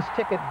 Season's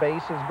ticket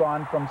base has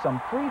gone from some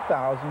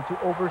 3,000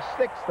 to over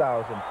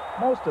 6,000,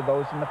 most of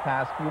those in the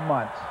past few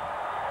months.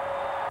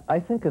 I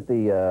think that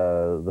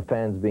the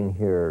fans being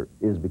here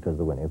is because of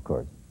the winning, of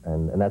course,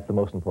 and that's the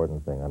most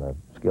important thing. On a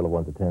scale of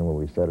 1 to 10, when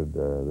we started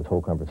this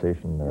whole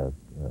conversation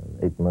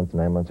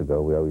 9 months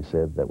ago, we always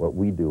said that what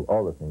we do,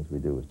 all the things we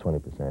do, is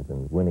 20%,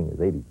 and winning is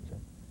 80%.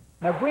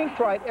 Now, Green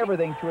tried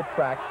everything to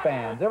attract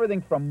fans,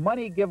 everything from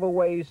money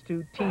giveaways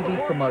to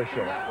TV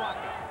commercials.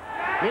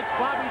 It's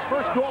Bobby's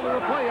first goal of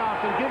the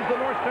playoffs and gives the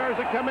North Stars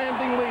a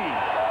commanding lead.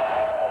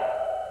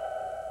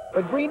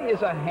 But Green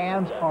is a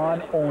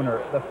hands-on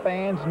owner. The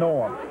fans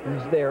know him.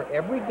 He's there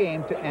every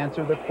game to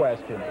answer the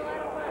questions.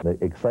 The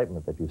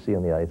excitement that you see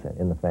on the ice and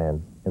in the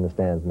fans, in the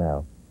stands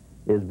now,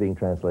 is being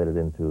translated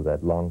into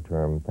that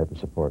long-term type of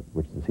support,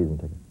 which is the season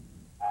ticket.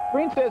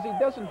 Green says he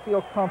doesn't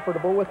feel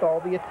comfortable with all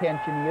the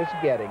attention he is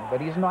getting,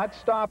 but he's not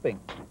stopping.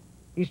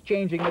 He's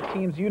changing the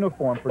team's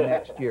uniform for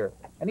next year,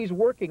 and he's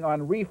working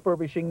on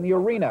refurbishing the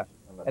arena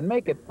and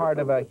make it part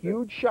of a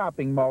huge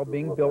shopping mall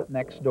being built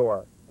next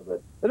door.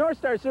 The North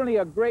Stars certainly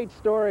a great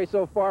story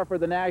so far for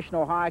the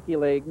National Hockey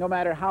League, no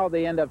matter how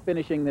they end up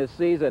finishing this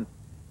season.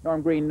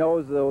 Norm Green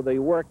knows, though, the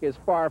work is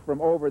far from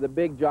over. The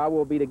big job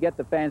will be to get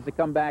the fans to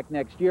come back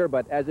next year,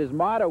 but as his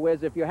motto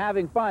is, if you're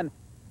having fun,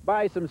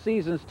 buy some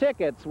season's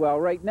tickets. Well,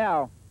 right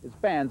now, his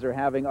fans are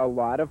having a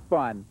lot of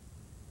fun.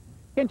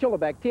 Ken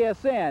Chillibeck,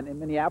 TSN in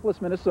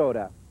Minneapolis,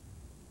 Minnesota.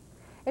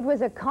 It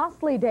was a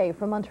costly day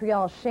for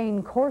Montreal's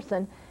Shane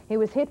Corson. He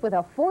was hit with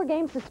a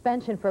 4-game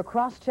suspension for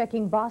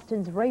cross-checking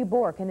Boston's Ray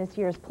Bourque in this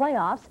year's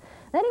playoffs.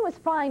 Then he was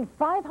fined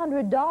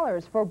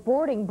 $500 for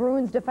boarding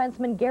Bruins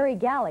defenseman Gary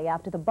Galley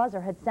after the buzzer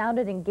had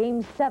sounded in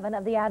Game 7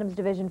 of the Adams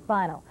Division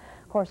Final.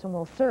 Corson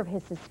will serve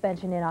his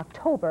suspension in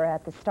October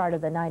at the start of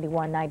the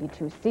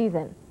 91-92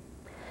 season.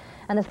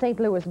 And the St.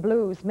 Louis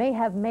Blues may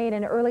have made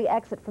an early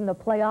exit from the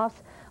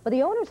playoffs, but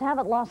the owners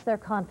haven't lost their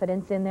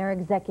confidence in their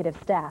executive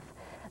staff.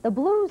 The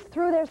Blues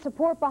threw their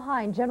support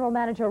behind General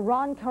Manager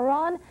Ron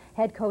Caron,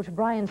 head coach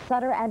Brian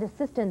Sutter, and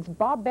assistants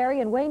Bob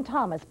Barry and Wayne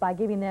Thomas by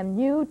giving them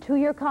new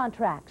 2-year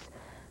contracts.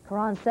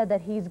 Caron said that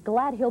he's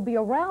glad he'll be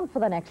around for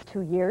the next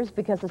 2 years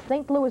because the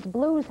St. Louis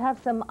Blues have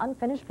some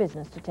unfinished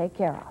business to take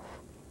care of.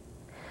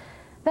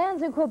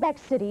 Fans in Quebec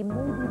City may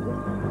be...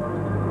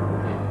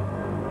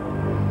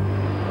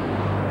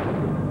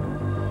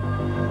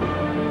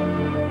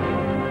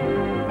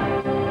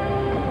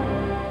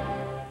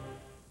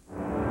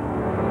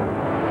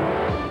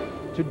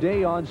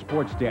 Today on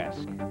Sports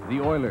Desk, the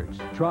Oilers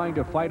trying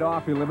to fight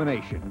off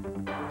elimination.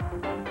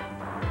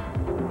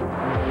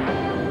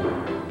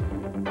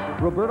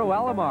 Roberto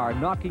Alomar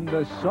knocking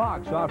the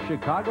socks off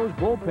Chicago's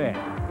bullpen.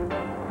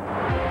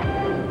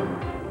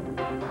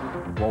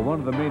 While one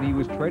of the men he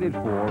was traded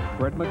for,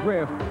 Fred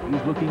McGriff,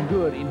 is looking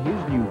good in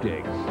his new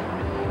digs.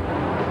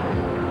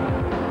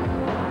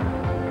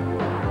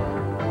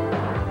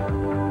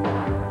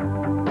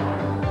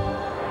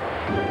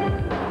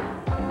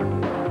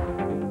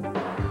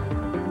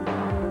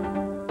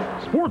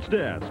 Sports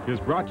Desk is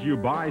brought to you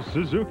by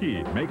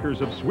Suzuki,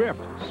 makers of Swift,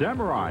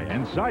 Samurai,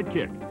 and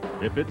Sidekick.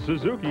 If it's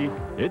Suzuki,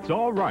 it's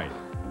all right.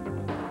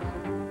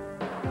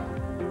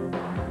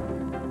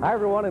 Hi,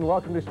 everyone, and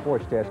welcome to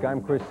Sports Desk.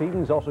 I'm Chris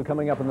Sedens. Also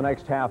coming up in the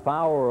next half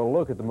hour, a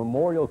look at the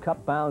Memorial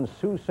Cup-bound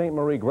Sault Ste.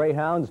 Marie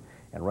Greyhounds.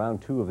 And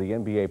round 2 of the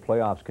NBA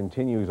playoffs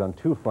continues on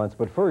 2 fronts.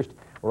 But first,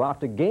 we're off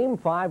to Game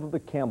 5 of the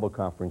Campbell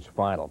Conference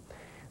Final.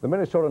 The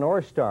Minnesota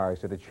North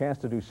Stars had a chance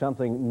to do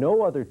something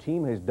no other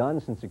team has done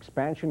since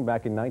expansion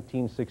back in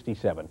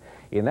 1967.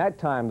 In that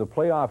time, the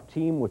playoff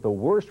team with the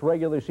worst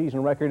regular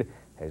season record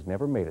has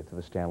never made it to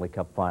the Stanley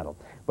Cup final.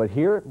 But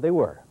here they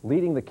were,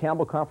 leading the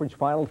Campbell Conference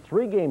final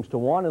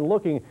 3-1 and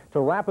looking to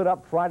wrap it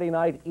up Friday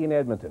night in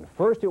Edmonton.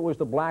 First it was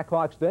the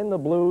Blackhawks, then the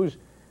Blues.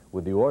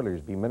 Would the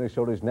Oilers be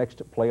Minnesota's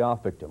next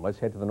playoff victim? Let's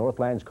head to the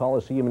Northlands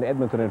Coliseum in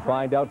Edmonton and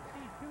find out.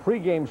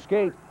 Pre-game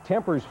skate,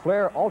 tempers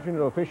flare,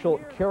 alternate official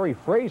Kerry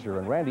Fraser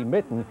and Randy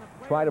Mitten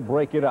try to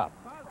break it up.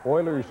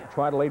 Oilers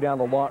try to lay down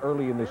the law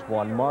early in this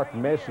one. Mark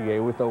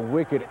Messier with a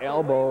wicked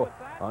elbow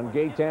on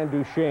Gaetan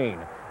Duchesne.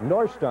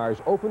 North Stars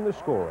open the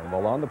scoring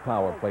while on the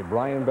power play.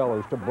 Brian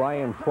Bellows to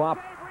Brian Propp.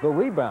 The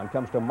rebound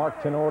comes to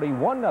Mark Tenorti.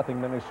 1-0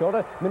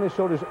 Minnesota.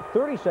 Minnesota's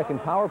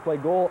 32nd power play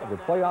goal of the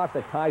playoffs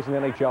that ties an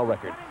NHL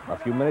record. A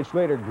few minutes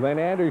later, Glenn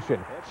Anderson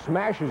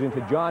smashes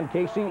into John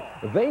Casey.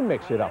 They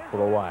mix it up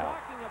for a while.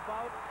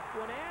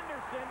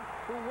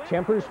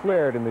 Tempers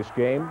flared in this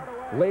game.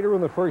 Later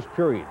in the first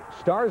period,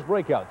 Stars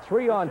breakout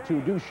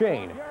 3-on-2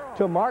 Duchesne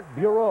to Mark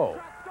Bureau.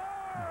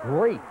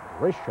 Great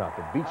wrist shot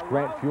that beats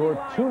Grant Fuhr.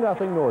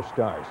 2-0 North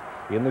Stars.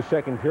 In the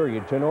second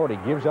period,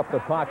 Tenorti gives up the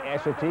puck.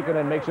 Esa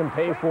Tikkanen makes him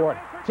pay for it.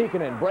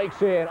 Tikkanen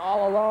breaks in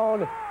all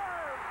alone.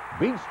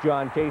 Beats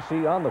John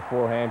Casey on the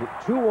forehand.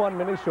 2-1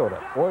 Minnesota.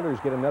 Oilers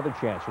get another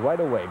chance right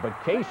away, but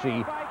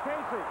Casey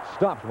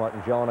stops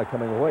Martin Jelena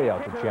coming way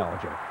out to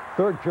challenge him.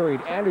 Third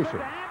period,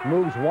 Anderson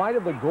moves wide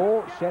of the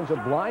goal, sends a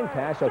blind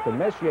pass out to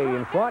Messier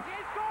in front,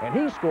 and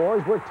he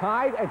scores. We're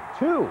tied at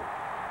 2.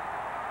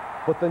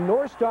 But the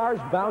North Stars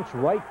bounce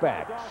right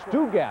back.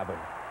 Stu Gavin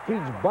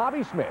feeds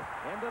Bobby Smith.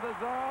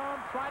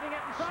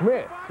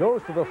 Smith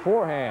goes to the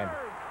forehand,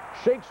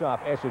 shakes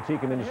off Esa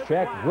Tikkanen's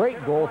check.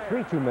 Great goal,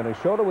 3-2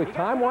 Minnesota. With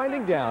time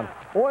winding down,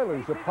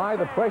 Oilers apply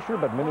the pressure,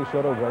 but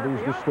Minnesota weathers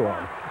the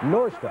storm.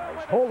 North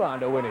Stars hold on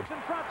to win it.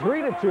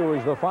 3-2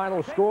 is the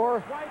final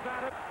score.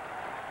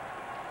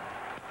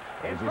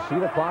 As you see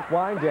the clock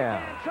wind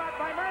down,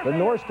 the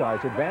North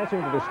Stars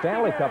advancing to the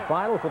Stanley Cup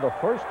final for the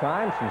first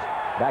time since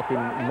back in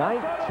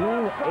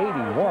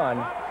 1981.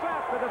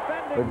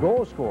 The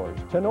goal scorers,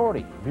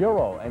 Tenorti,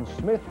 Bureau, and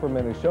Smith for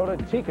Minnesota,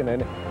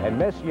 Tikkanen and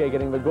Messier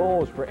getting the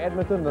goals for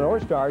Edmonton. The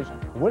North Stars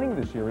winning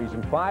the series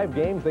in 5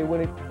 games. They win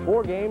it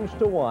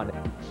 4-1.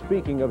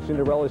 Speaking of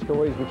Cinderella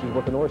stories, which is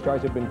what the North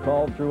Stars have been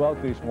called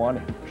throughout this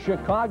one,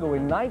 Chicago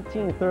in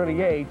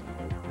 1938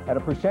 at a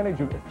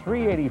percentage of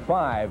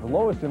 .385,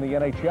 lowest in the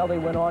NHL. They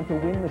went on to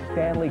win the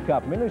Stanley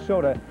Cup.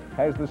 Minnesota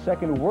has the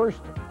second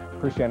worst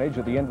percentage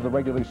at the end of the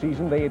regular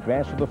season. They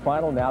advanced to the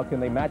final. Now can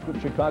they match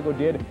what Chicago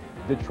did?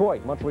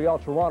 Detroit, Montreal,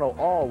 Toronto,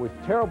 all with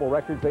terrible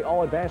records. They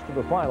all advanced to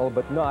the final,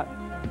 but not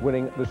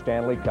winning the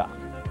Stanley Cup.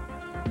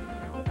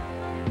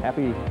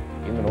 Happy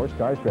in the North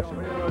Stars dressing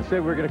room. I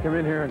said we're going to come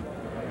in here and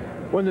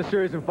win the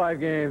series in 5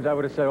 games. I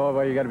would have said, oh,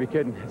 well, you got to be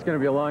kidding. It's going to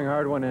be a long,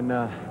 hard one, and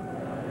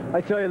I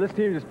tell you, this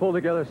team just pulled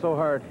together so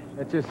hard.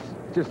 It's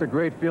just a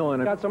great feeling.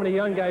 We've got so many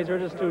young guys who are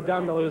just too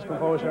dumb to lose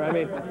composure. I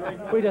mean,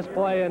 we just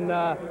play, and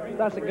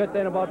that's a good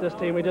thing about this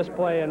team. We just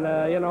play, and,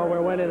 you know,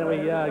 we're winning, and we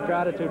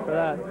gratitude for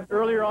that.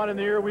 Earlier on in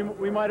the year,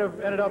 we might have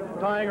ended up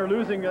tying or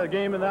losing a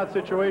game in that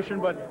situation,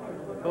 but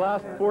the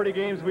last 40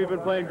 games, we've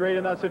been playing great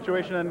in that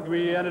situation, and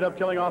we ended up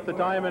killing off the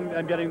time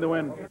and getting the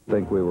win. I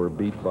think we were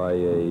beat by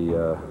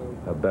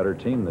a better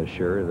team this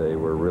year. They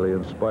were really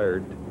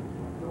inspired.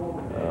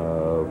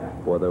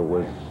 Whether it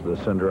was the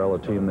Cinderella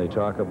team they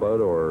talk about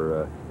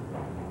or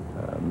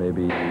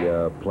maybe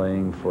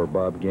playing for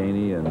Bob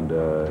Gainey and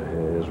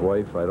his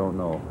wife, I don't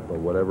know. But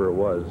whatever it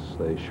was,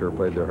 they sure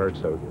played their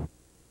hearts out.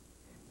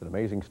 It's an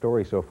amazing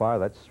story so far,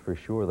 that's for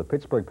sure. The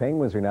Pittsburgh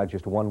Penguins are now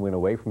just 1 win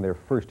away from their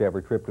first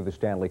ever trip to the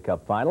Stanley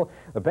Cup final.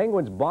 The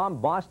Penguins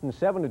bombed Boston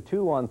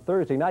 7-2 on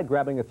Thursday night,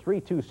 grabbing a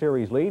 3-2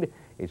 series lead.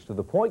 It's to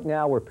the point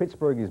now where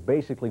Pittsburgh is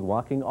basically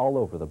walking all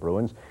over the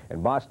Bruins,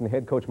 and Boston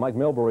head coach Mike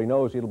Milbury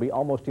knows it'll be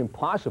almost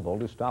impossible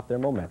to stop their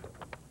momentum.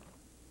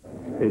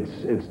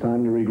 It's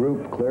time to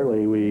regroup.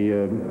 Clearly,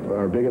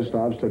 our biggest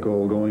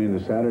obstacle going into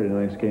Saturday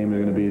night's game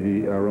is going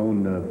to be our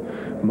own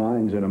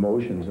minds and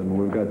emotions, and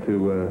we've got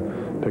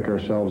to pick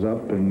ourselves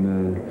up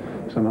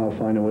and somehow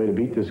find a way to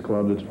beat this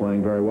club that's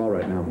playing very well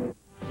right now.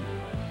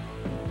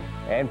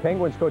 And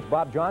Penguins coach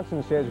Bob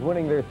Johnson says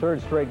winning their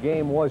 3rd straight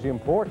game was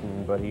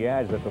important, but he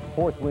adds that the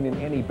 4th win in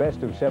any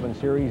best-of-7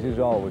 series is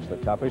always the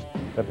toughest.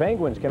 The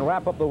Penguins can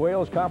wrap up the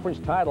Wales Conference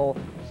title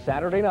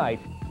Saturday night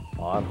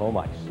on home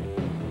ice.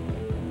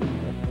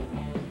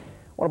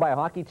 Want to buy a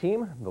hockey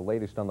team? The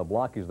latest on the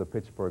block is the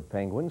Pittsburgh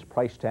Penguins.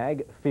 Price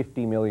tag,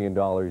 $50 million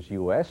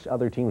US.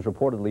 Other teams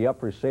reportedly up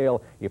for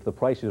sale, if the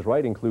price is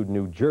right, include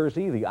New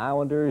Jersey, the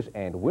Islanders,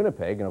 and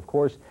Winnipeg. And of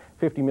course,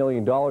 $50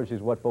 million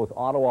is what both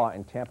Ottawa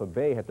and Tampa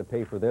Bay had to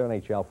pay for their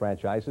NHL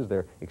franchises,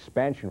 their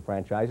expansion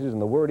franchises. And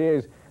the word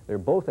is they're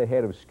both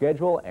ahead of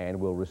schedule and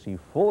will receive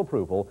full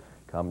approval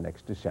come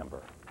next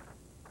December.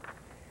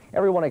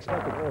 Everyone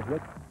expected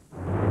to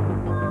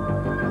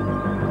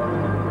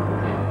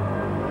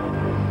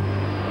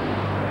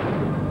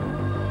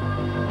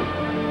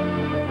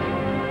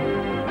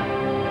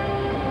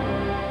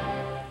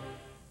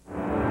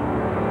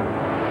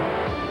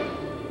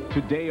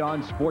Today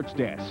on Sports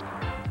Desk,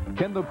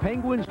 can the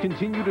Penguins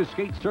continue to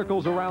skate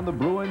circles around the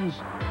Bruins?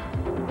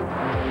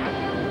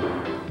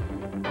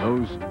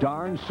 Those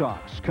darn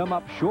Sox come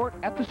up short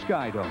at the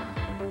Sky Dome.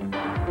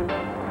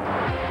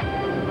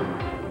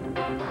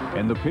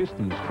 And the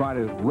Pistons try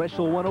to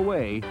wrestle one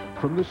away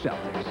from the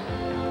Celtics.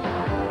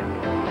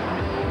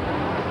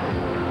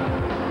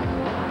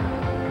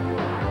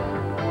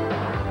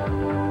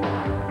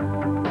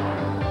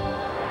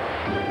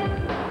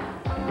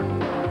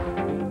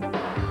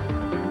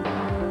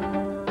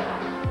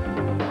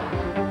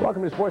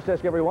 Welcome to Sports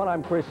Desk, everyone.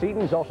 I'm Chris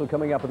Sedens. Also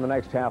coming up in the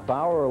next half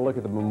hour, a look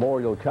at the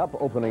Memorial Cup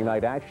opening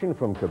night action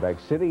from Quebec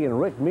City. And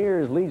Rick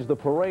Mears leads the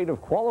parade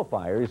of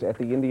qualifiers at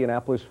the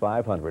Indianapolis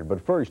 500.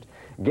 But first,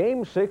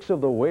 Game 6 of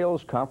the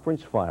Wales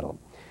Conference Final.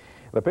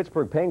 The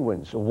Pittsburgh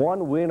Penguins,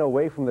 one win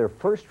away from their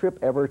first trip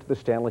ever to the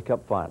Stanley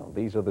Cup Final.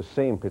 These are the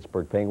same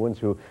Pittsburgh Penguins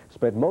who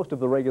spent most of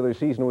the regular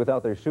season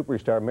without their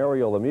superstar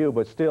Mario Lemieux,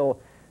 but still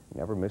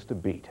never missed a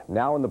beat.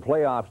 Now in the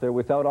playoffs, they're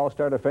without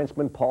all-star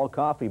defenseman Paul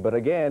Coffey. But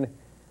again,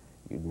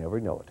 you'd never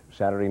know it.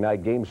 Saturday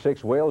night, Game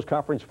 6, Wales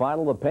Conference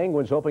Final. The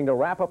Penguins hoping to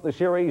wrap up the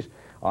series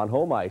on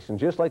home ice. And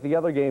just like the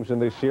other games in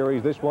this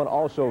series, this one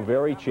also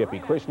very chippy.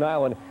 Chris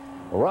Nyland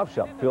roughs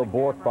up Phil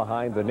Bourque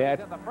behind the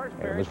net.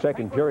 And in the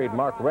second period,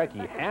 Mark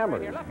Recchi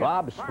hammers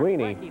Bob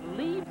Sweeney.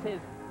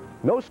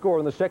 No score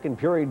in the second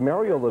period.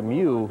 Mario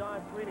Lemieux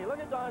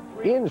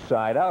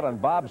inside out on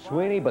Bob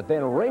Sweeney, but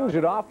then rings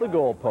it off the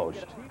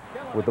goalpost.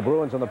 With the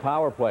Bruins on the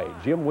power play,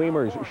 Jim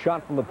Weimer's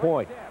shot from the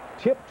point,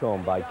 tipped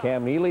home by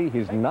Cam Neely,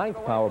 his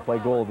 9th power play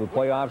goal of the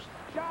playoffs.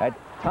 That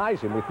ties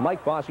him with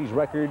Mike Bossy's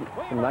record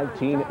from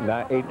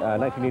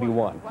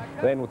 1981.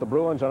 Then with the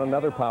Bruins on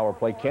another power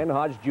play, Ken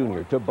Hodge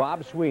Jr. to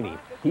Bob Sweeney.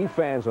 He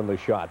fans on the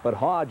shot, but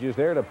Hodge is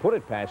there to put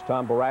it past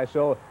Tom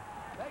Barrasso,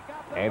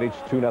 and it's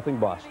 2-0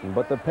 Boston.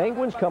 But the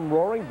Penguins come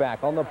roaring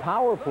back on the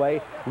power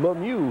play.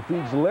 Lemieux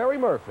feeds Larry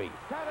Murphy.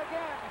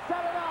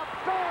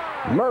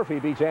 Murphy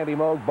beats Andy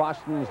Moog.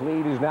 Boston's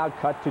lead is now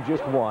cut to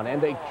just 1,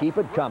 and they keep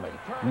it coming.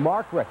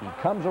 Mark Recchi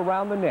comes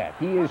around the net.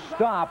 He is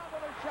stopped.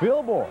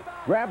 Phil Bourque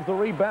grabs the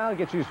rebound,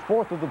 gets his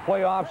 4th of the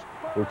playoffs.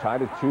 We're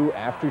tied at 2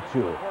 after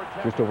 2.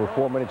 Just over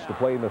 4 minutes to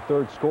play in the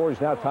third. Score is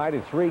now tied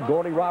at 3.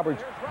 Gordy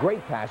Roberts,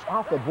 great pass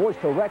off the boards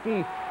to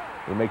Recchi.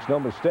 He makes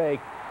no mistake.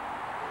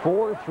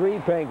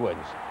 4-3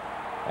 Penguins.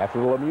 After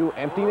Lemieux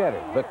empty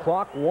netted, the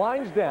clock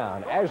winds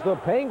down as the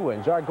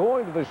Penguins are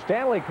going to the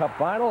Stanley Cup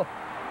Final.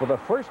 For the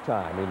first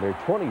time in their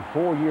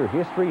 24-year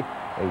history,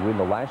 they win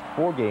the last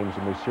 4 games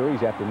in the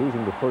series after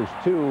losing the first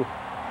 2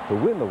 to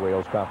win the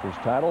Wales Conference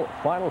title.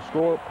 Final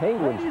score,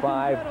 Penguins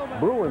 5,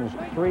 Bruins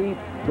 3.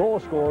 Goal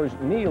scorers,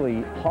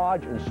 Neely,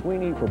 Hodge, and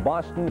Sweeney for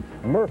Boston,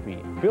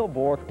 Murphy, Phil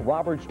Bourque,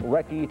 Roberts,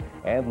 Recchi,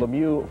 and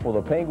Lemieux for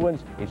the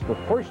Penguins. It's the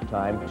first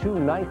time 2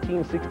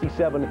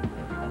 1967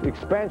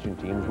 expansion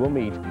teams will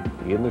meet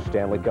in the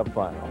Stanley Cup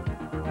Final.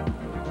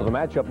 So the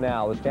matchup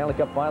now, the Stanley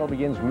Cup Final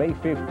begins May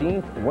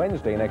 15th,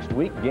 Wednesday next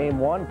week. Game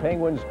 1,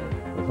 Penguins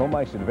with home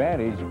ice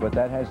advantage, but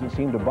that hasn't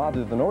seemed to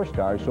bother the North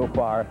Stars so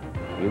far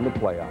in the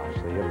playoffs.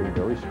 They have been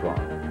very strong.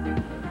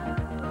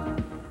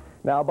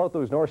 Now, about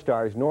those North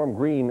Stars, Norm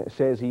Green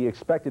says he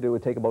expected it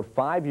would take about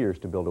 5 years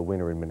to build a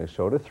winner in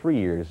Minnesota, 3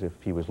 years if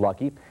he was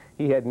lucky.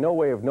 He had no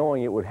way of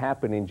knowing it would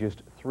happen in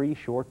just 3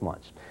 short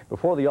months.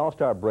 Before the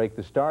All-Star break,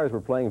 the Stars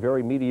were playing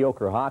very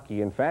mediocre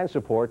hockey, and fan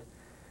support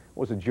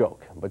was a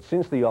joke. But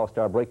since the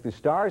All-Star break, the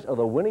Stars are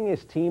the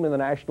winningest team in the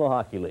National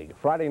Hockey League.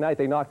 Friday night,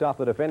 they knocked off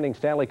the defending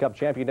Stanley Cup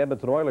champion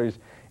Edmonton Oilers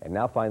and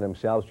now find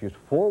themselves just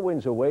 4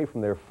 wins away from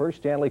their first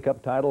Stanley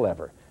Cup title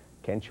ever.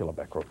 Ken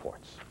Chillibeck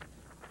reports.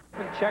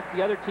 Check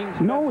the other team's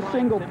no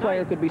single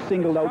player could be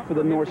singled out for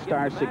the North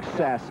Stars'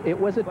 success. It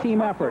was a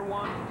team effort.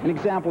 An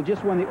example,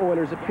 just when the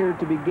Oilers appeared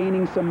to be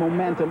gaining some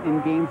momentum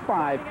in Game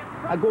 5,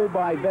 a goal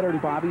by veteran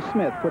Bobby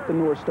Smith put the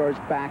North Stars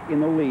back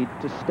in the lead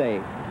to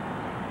stay.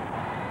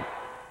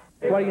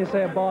 What do you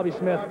say of Bobby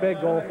Smith?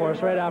 Big goal for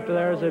us right after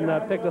theirs and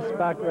picked us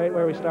back right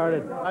where we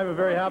started. I'm a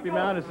very happy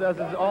man, as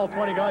is all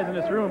 20 guys in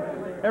this room.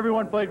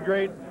 Everyone played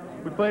great.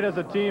 We played as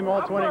a team,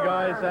 all 20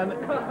 guys, and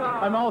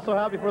I'm also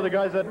happy for the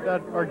guys that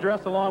are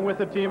dressed along with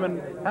the team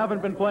and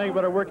haven't been playing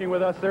but are working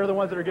with us. They're the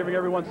ones that are giving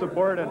everyone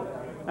support,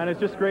 and it's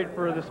just great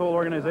for this whole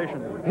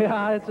organization.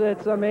 Yeah,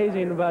 it's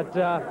amazing, but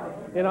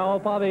you know,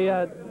 probably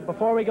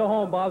before we go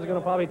home, Bob's going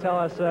to probably tell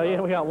us, you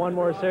know, we got 1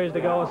 more series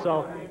to go,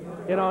 so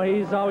you know,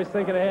 he's always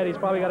thinking ahead. He's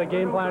probably got a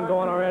game plan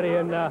going already,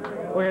 and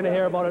we're going to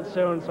hear about it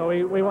soon. So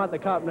we want the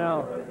cup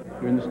now.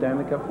 You're in the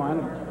Stanley Cup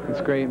Final.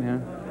 It's great,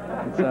 man.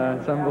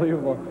 It's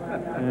unbelievable.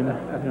 And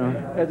you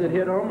know, has it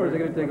hit home, or is it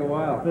going to take a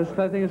while?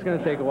 I think it's going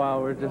to take a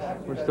while. We're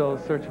still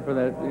searching for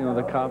that, you know,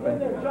 the cup,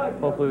 and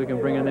hopefully we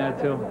can bring in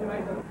that too.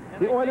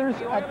 The Oilers,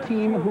 a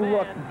team who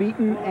looked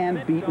beaten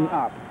and beaten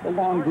up. The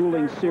long,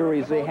 grueling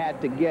series they had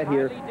to get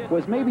here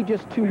was maybe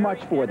just too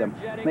much for them.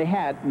 They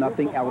had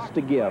nothing else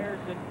to give.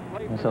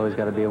 It's always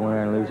got to be a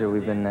winner and loser.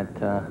 We've been at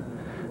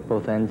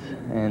both ends,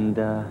 and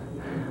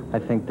I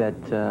think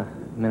that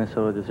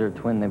Minnesota deserved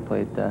to win. They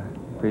played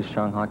pretty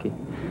strong hockey.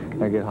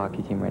 They're a good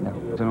hockey team right now.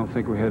 I don't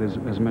think we had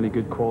as many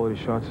good quality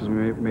shots as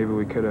maybe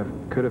we could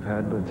have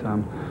had, but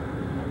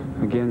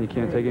again, you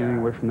can't take anything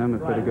away from them.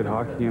 They played a good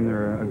hockey game.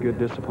 They're a good,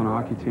 disciplined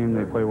hockey team.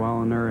 They play well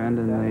on their end,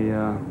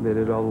 and they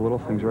did all the little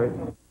things right.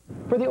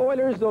 For the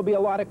Oilers, there'll be a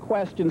lot of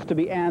questions to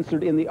be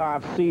answered in the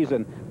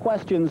off-season.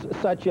 Questions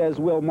such as,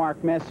 will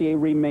Mark Messier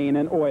remain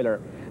an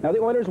Oiler? Now, the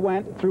Oilers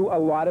went through a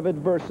lot of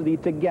adversity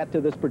to get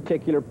to this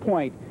particular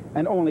point,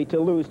 and only to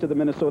lose to the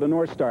Minnesota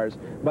North Stars.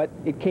 But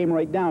it came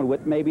right down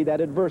with maybe that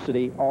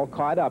adversity all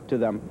caught up to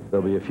them.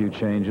 There'll be a few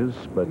changes,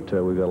 but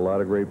we've got a lot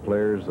of great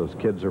players. Those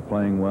kids are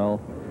playing well.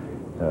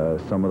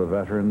 Some of the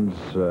veterans,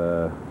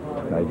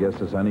 I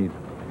guess as any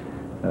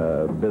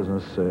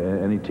business,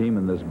 any team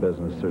in this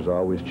business, there's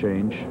always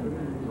change,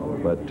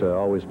 but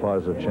always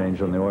positive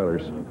change on the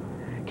Oilers.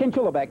 Ken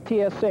Chulabek,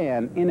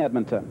 TSN in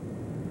Edmonton.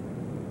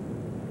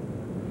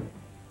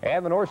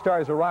 And the North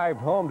Stars arrived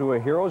home to a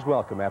hero's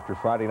welcome after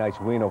Friday night's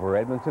win over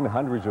Edmonton.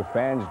 Hundreds of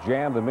fans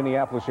jammed the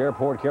Minneapolis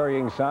airport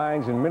carrying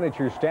signs and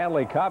miniature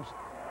Stanley Cups.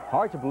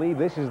 Hard to believe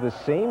this is the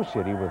same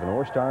city where the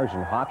North Stars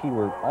in hockey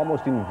were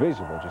almost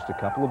invisible just a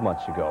couple of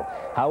months ago.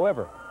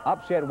 However,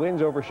 upset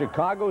wins over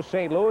Chicago,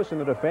 St. Louis, and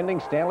the defending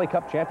Stanley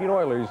Cup champion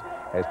Oilers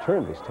has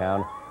turned this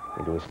town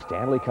into a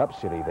Stanley Cup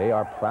city. They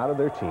are proud of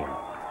their team.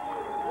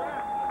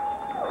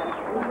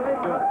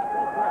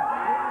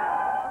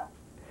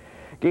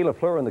 Guy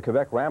Lafleur and the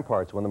Quebec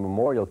Ramparts won the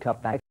Memorial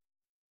Cup back